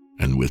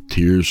 and with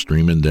tears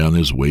streaming down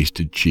his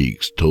wasted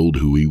cheeks told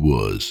who he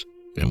was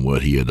and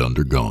what he had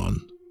undergone.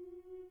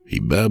 He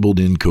babbled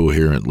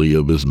incoherently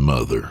of his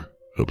mother,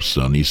 of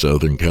sunny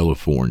Southern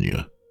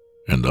California,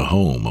 and a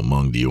home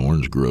among the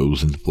orange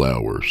groves and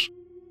flowers.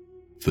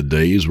 The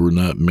days were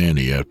not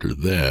many after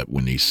that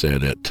when he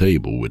sat at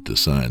table with the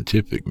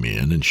scientific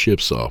men and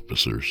ship's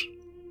officers.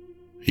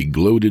 He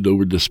gloated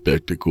over the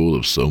spectacle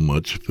of so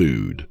much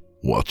food,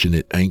 watching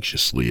it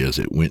anxiously as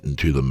it went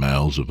into the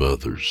mouths of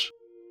others.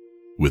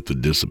 With the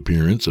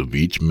disappearance of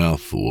each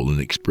mouthful, an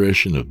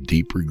expression of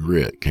deep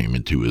regret came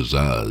into his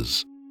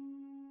eyes.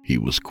 He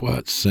was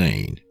quite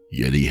sane,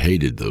 yet he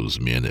hated those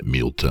men at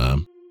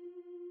mealtime.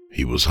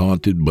 He was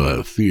haunted by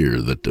a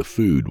fear that the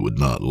food would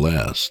not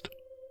last.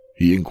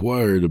 He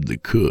inquired of the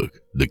cook,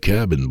 the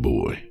cabin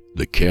boy,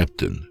 the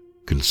captain,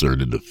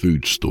 concerning the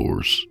food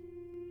stores.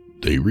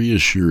 They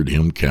reassured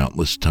him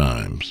countless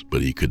times,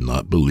 but he could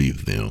not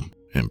believe them,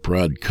 and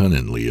pried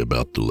cunningly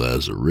about the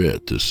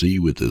lazarette to see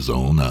with his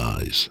own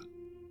eyes.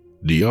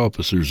 The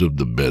officers of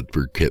the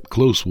Bedford kept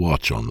close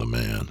watch on the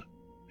man.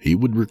 He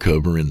would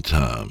recover in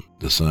time,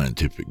 the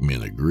scientific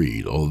men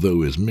agreed,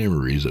 although his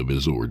memories of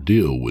his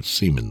ordeal would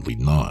seemingly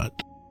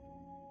not.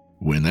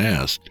 When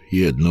asked,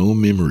 he had no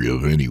memory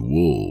of any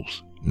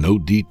wolves, no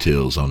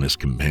details on his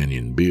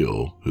companion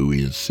Bill, who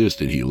he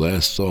insisted he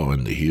last saw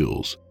in the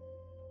hills.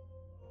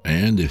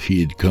 And if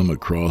he had come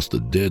across the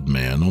dead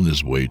man on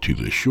his way to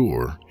the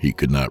shore, he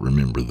could not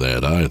remember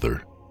that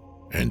either,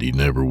 and he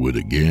never would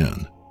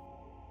again.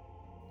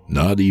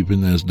 Not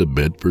even as the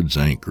Bedford's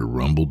anchor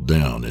rumbled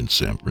down in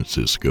San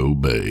Francisco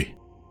Bay.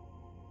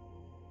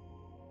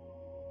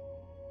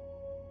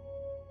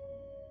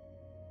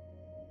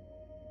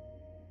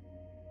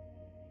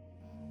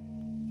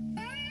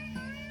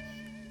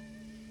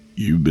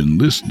 You've been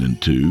listening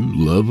to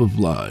Love of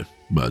Life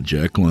by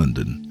Jack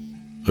London.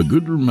 A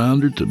good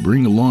reminder to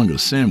bring along a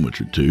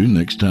sandwich or two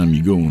next time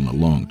you go on a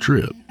long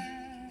trip.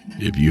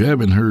 If you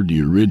haven't heard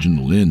the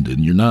original ending,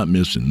 you're not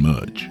missing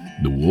much.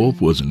 The wolf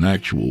was an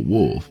actual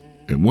wolf,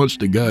 and once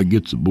the guy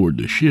gets aboard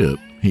the ship,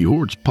 he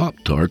hoards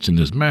Pop-Tarts in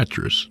his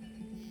mattress.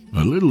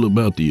 A little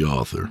about the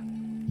author.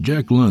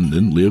 Jack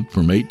London lived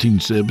from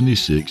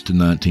 1876 to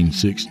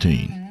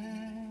 1916.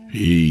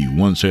 He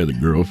once had a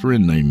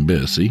girlfriend named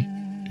Bessie.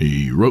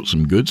 He wrote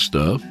some good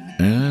stuff,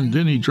 and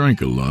then he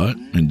drank a lot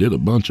and did a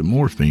bunch of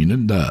morphine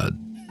and died.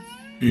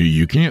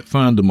 You can't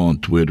find him on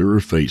Twitter or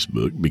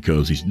Facebook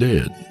because he's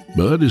dead,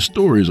 but his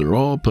stories are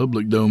all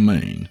public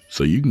domain,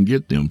 so you can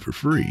get them for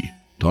free.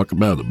 Talk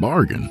about a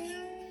bargain.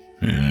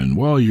 And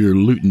while you're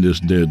looting this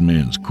dead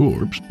man's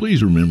corpse,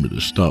 please remember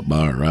to stop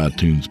by our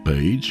iTunes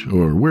page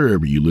or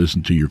wherever you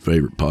listen to your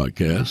favorite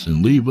podcasts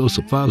and leave us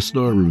a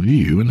 5-star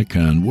review and a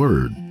kind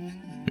word.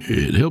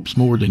 It helps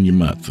more than you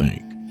might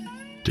think.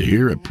 To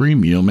hear a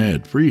premium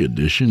ad-free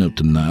edition of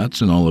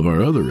tonight's and all of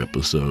our other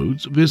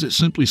episodes, visit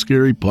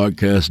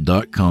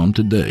simplyscarypodcast.com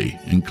today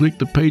and click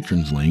the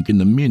patrons link in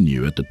the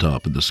menu at the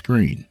top of the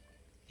screen.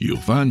 You'll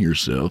find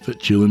yourself at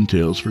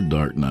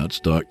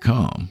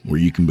chillintalesfordarknights.com, where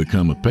you can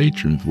become a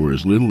patron for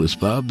as little as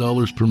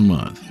 $5 per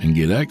month and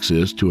get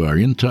access to our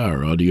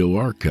entire audio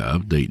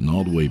archive dating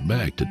all the way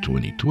back to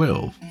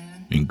 2012.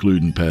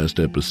 Including past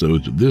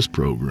episodes of this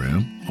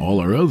program, all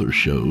our other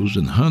shows,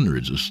 and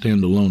hundreds of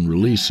standalone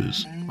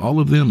releases, all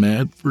of them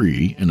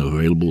ad-free and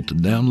available to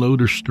download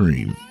or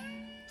stream.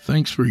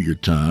 Thanks for your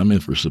time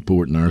and for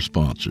supporting our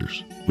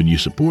sponsors. When you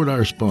support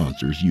our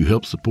sponsors, you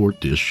help support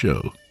this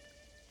show.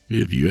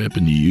 If you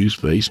happen to use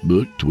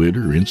Facebook,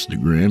 Twitter,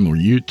 Instagram, or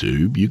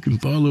YouTube, you can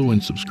follow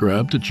and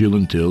subscribe to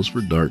Chillin' Tales for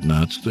Dark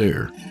Nights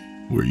there,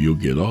 where you'll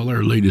get all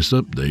our latest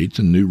updates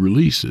and new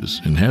releases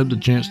and have the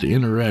chance to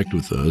interact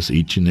with us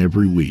each and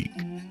every week.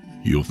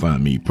 You'll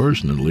find me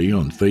personally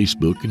on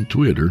Facebook and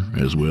Twitter,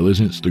 as well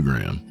as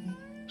Instagram.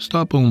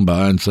 Stop on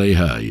by and say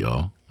hi,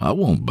 y'all. I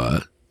won't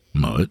bite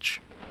much.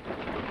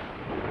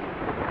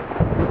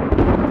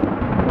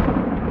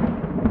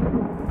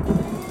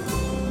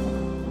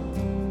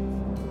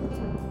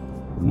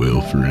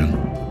 Well, friend,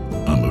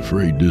 I'm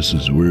afraid this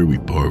is where we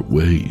part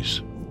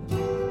ways.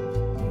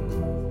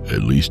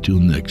 At least till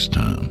next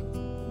time.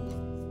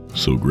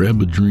 So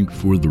grab a drink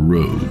for the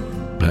road,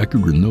 pack a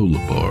granola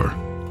bar,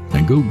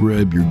 and go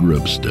grab your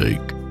grub steak.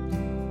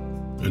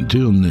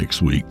 Until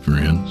next week,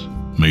 friends,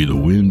 may the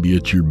wind be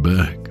at your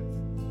back.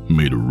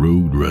 May the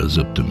road rise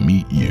up to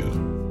meet you.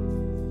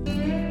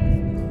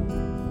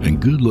 And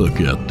good luck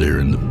out there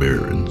in the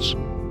barrens.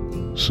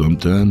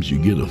 Sometimes you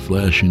get a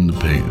flash in the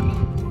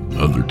pan.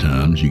 Other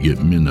times you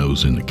get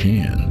minnows in the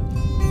can.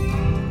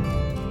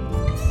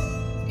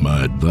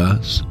 My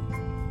advice?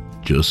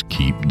 Just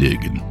keep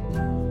digging.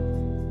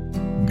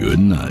 Good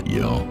night,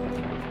 y'all.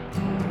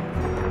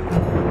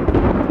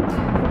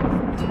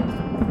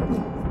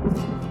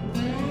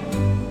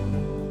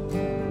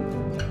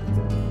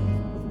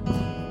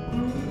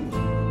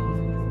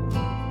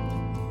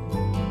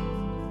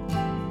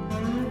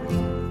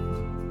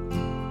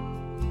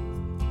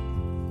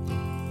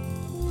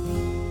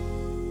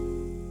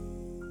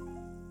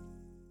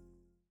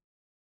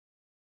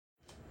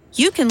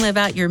 You can live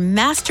out your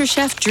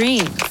MasterChef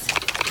dreams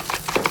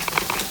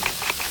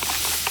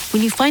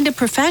when you find a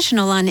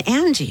professional on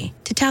Angie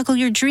to tackle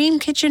your dream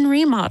kitchen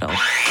remodel.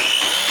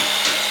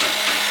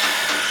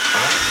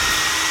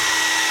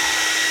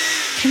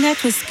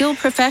 Connect with skilled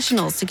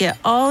professionals to get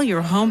all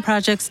your home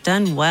projects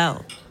done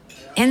well.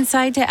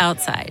 Inside to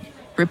outside,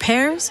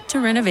 repairs to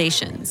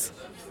renovations.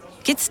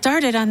 Get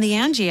started on the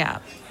Angie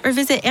app or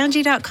visit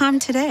Angie.com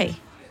today.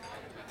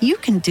 You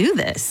can do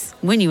this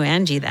when you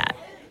Angie that.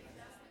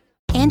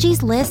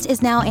 Angie's List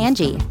is now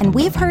Angie, and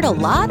we've heard a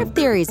lot of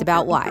theories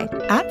about why.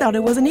 I thought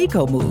it was an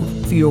eco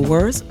move. Fewer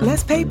words,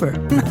 less paper.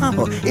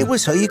 No, it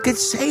was so you could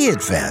say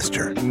it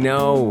faster.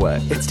 No,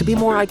 it's to be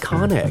more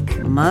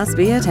iconic. Must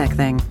be a tech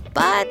thing.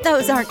 But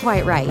those aren't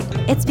quite right.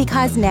 It's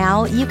because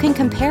now you can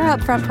compare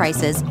upfront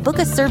prices, book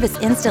a service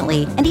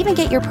instantly, and even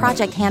get your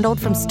project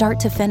handled from start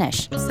to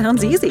finish.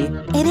 Sounds easy.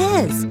 It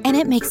is, and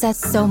it makes us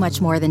so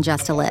much more than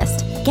just a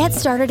list. Get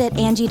started at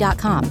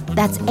Angie.com.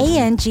 That's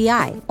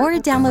ANGI, or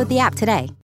download the app today.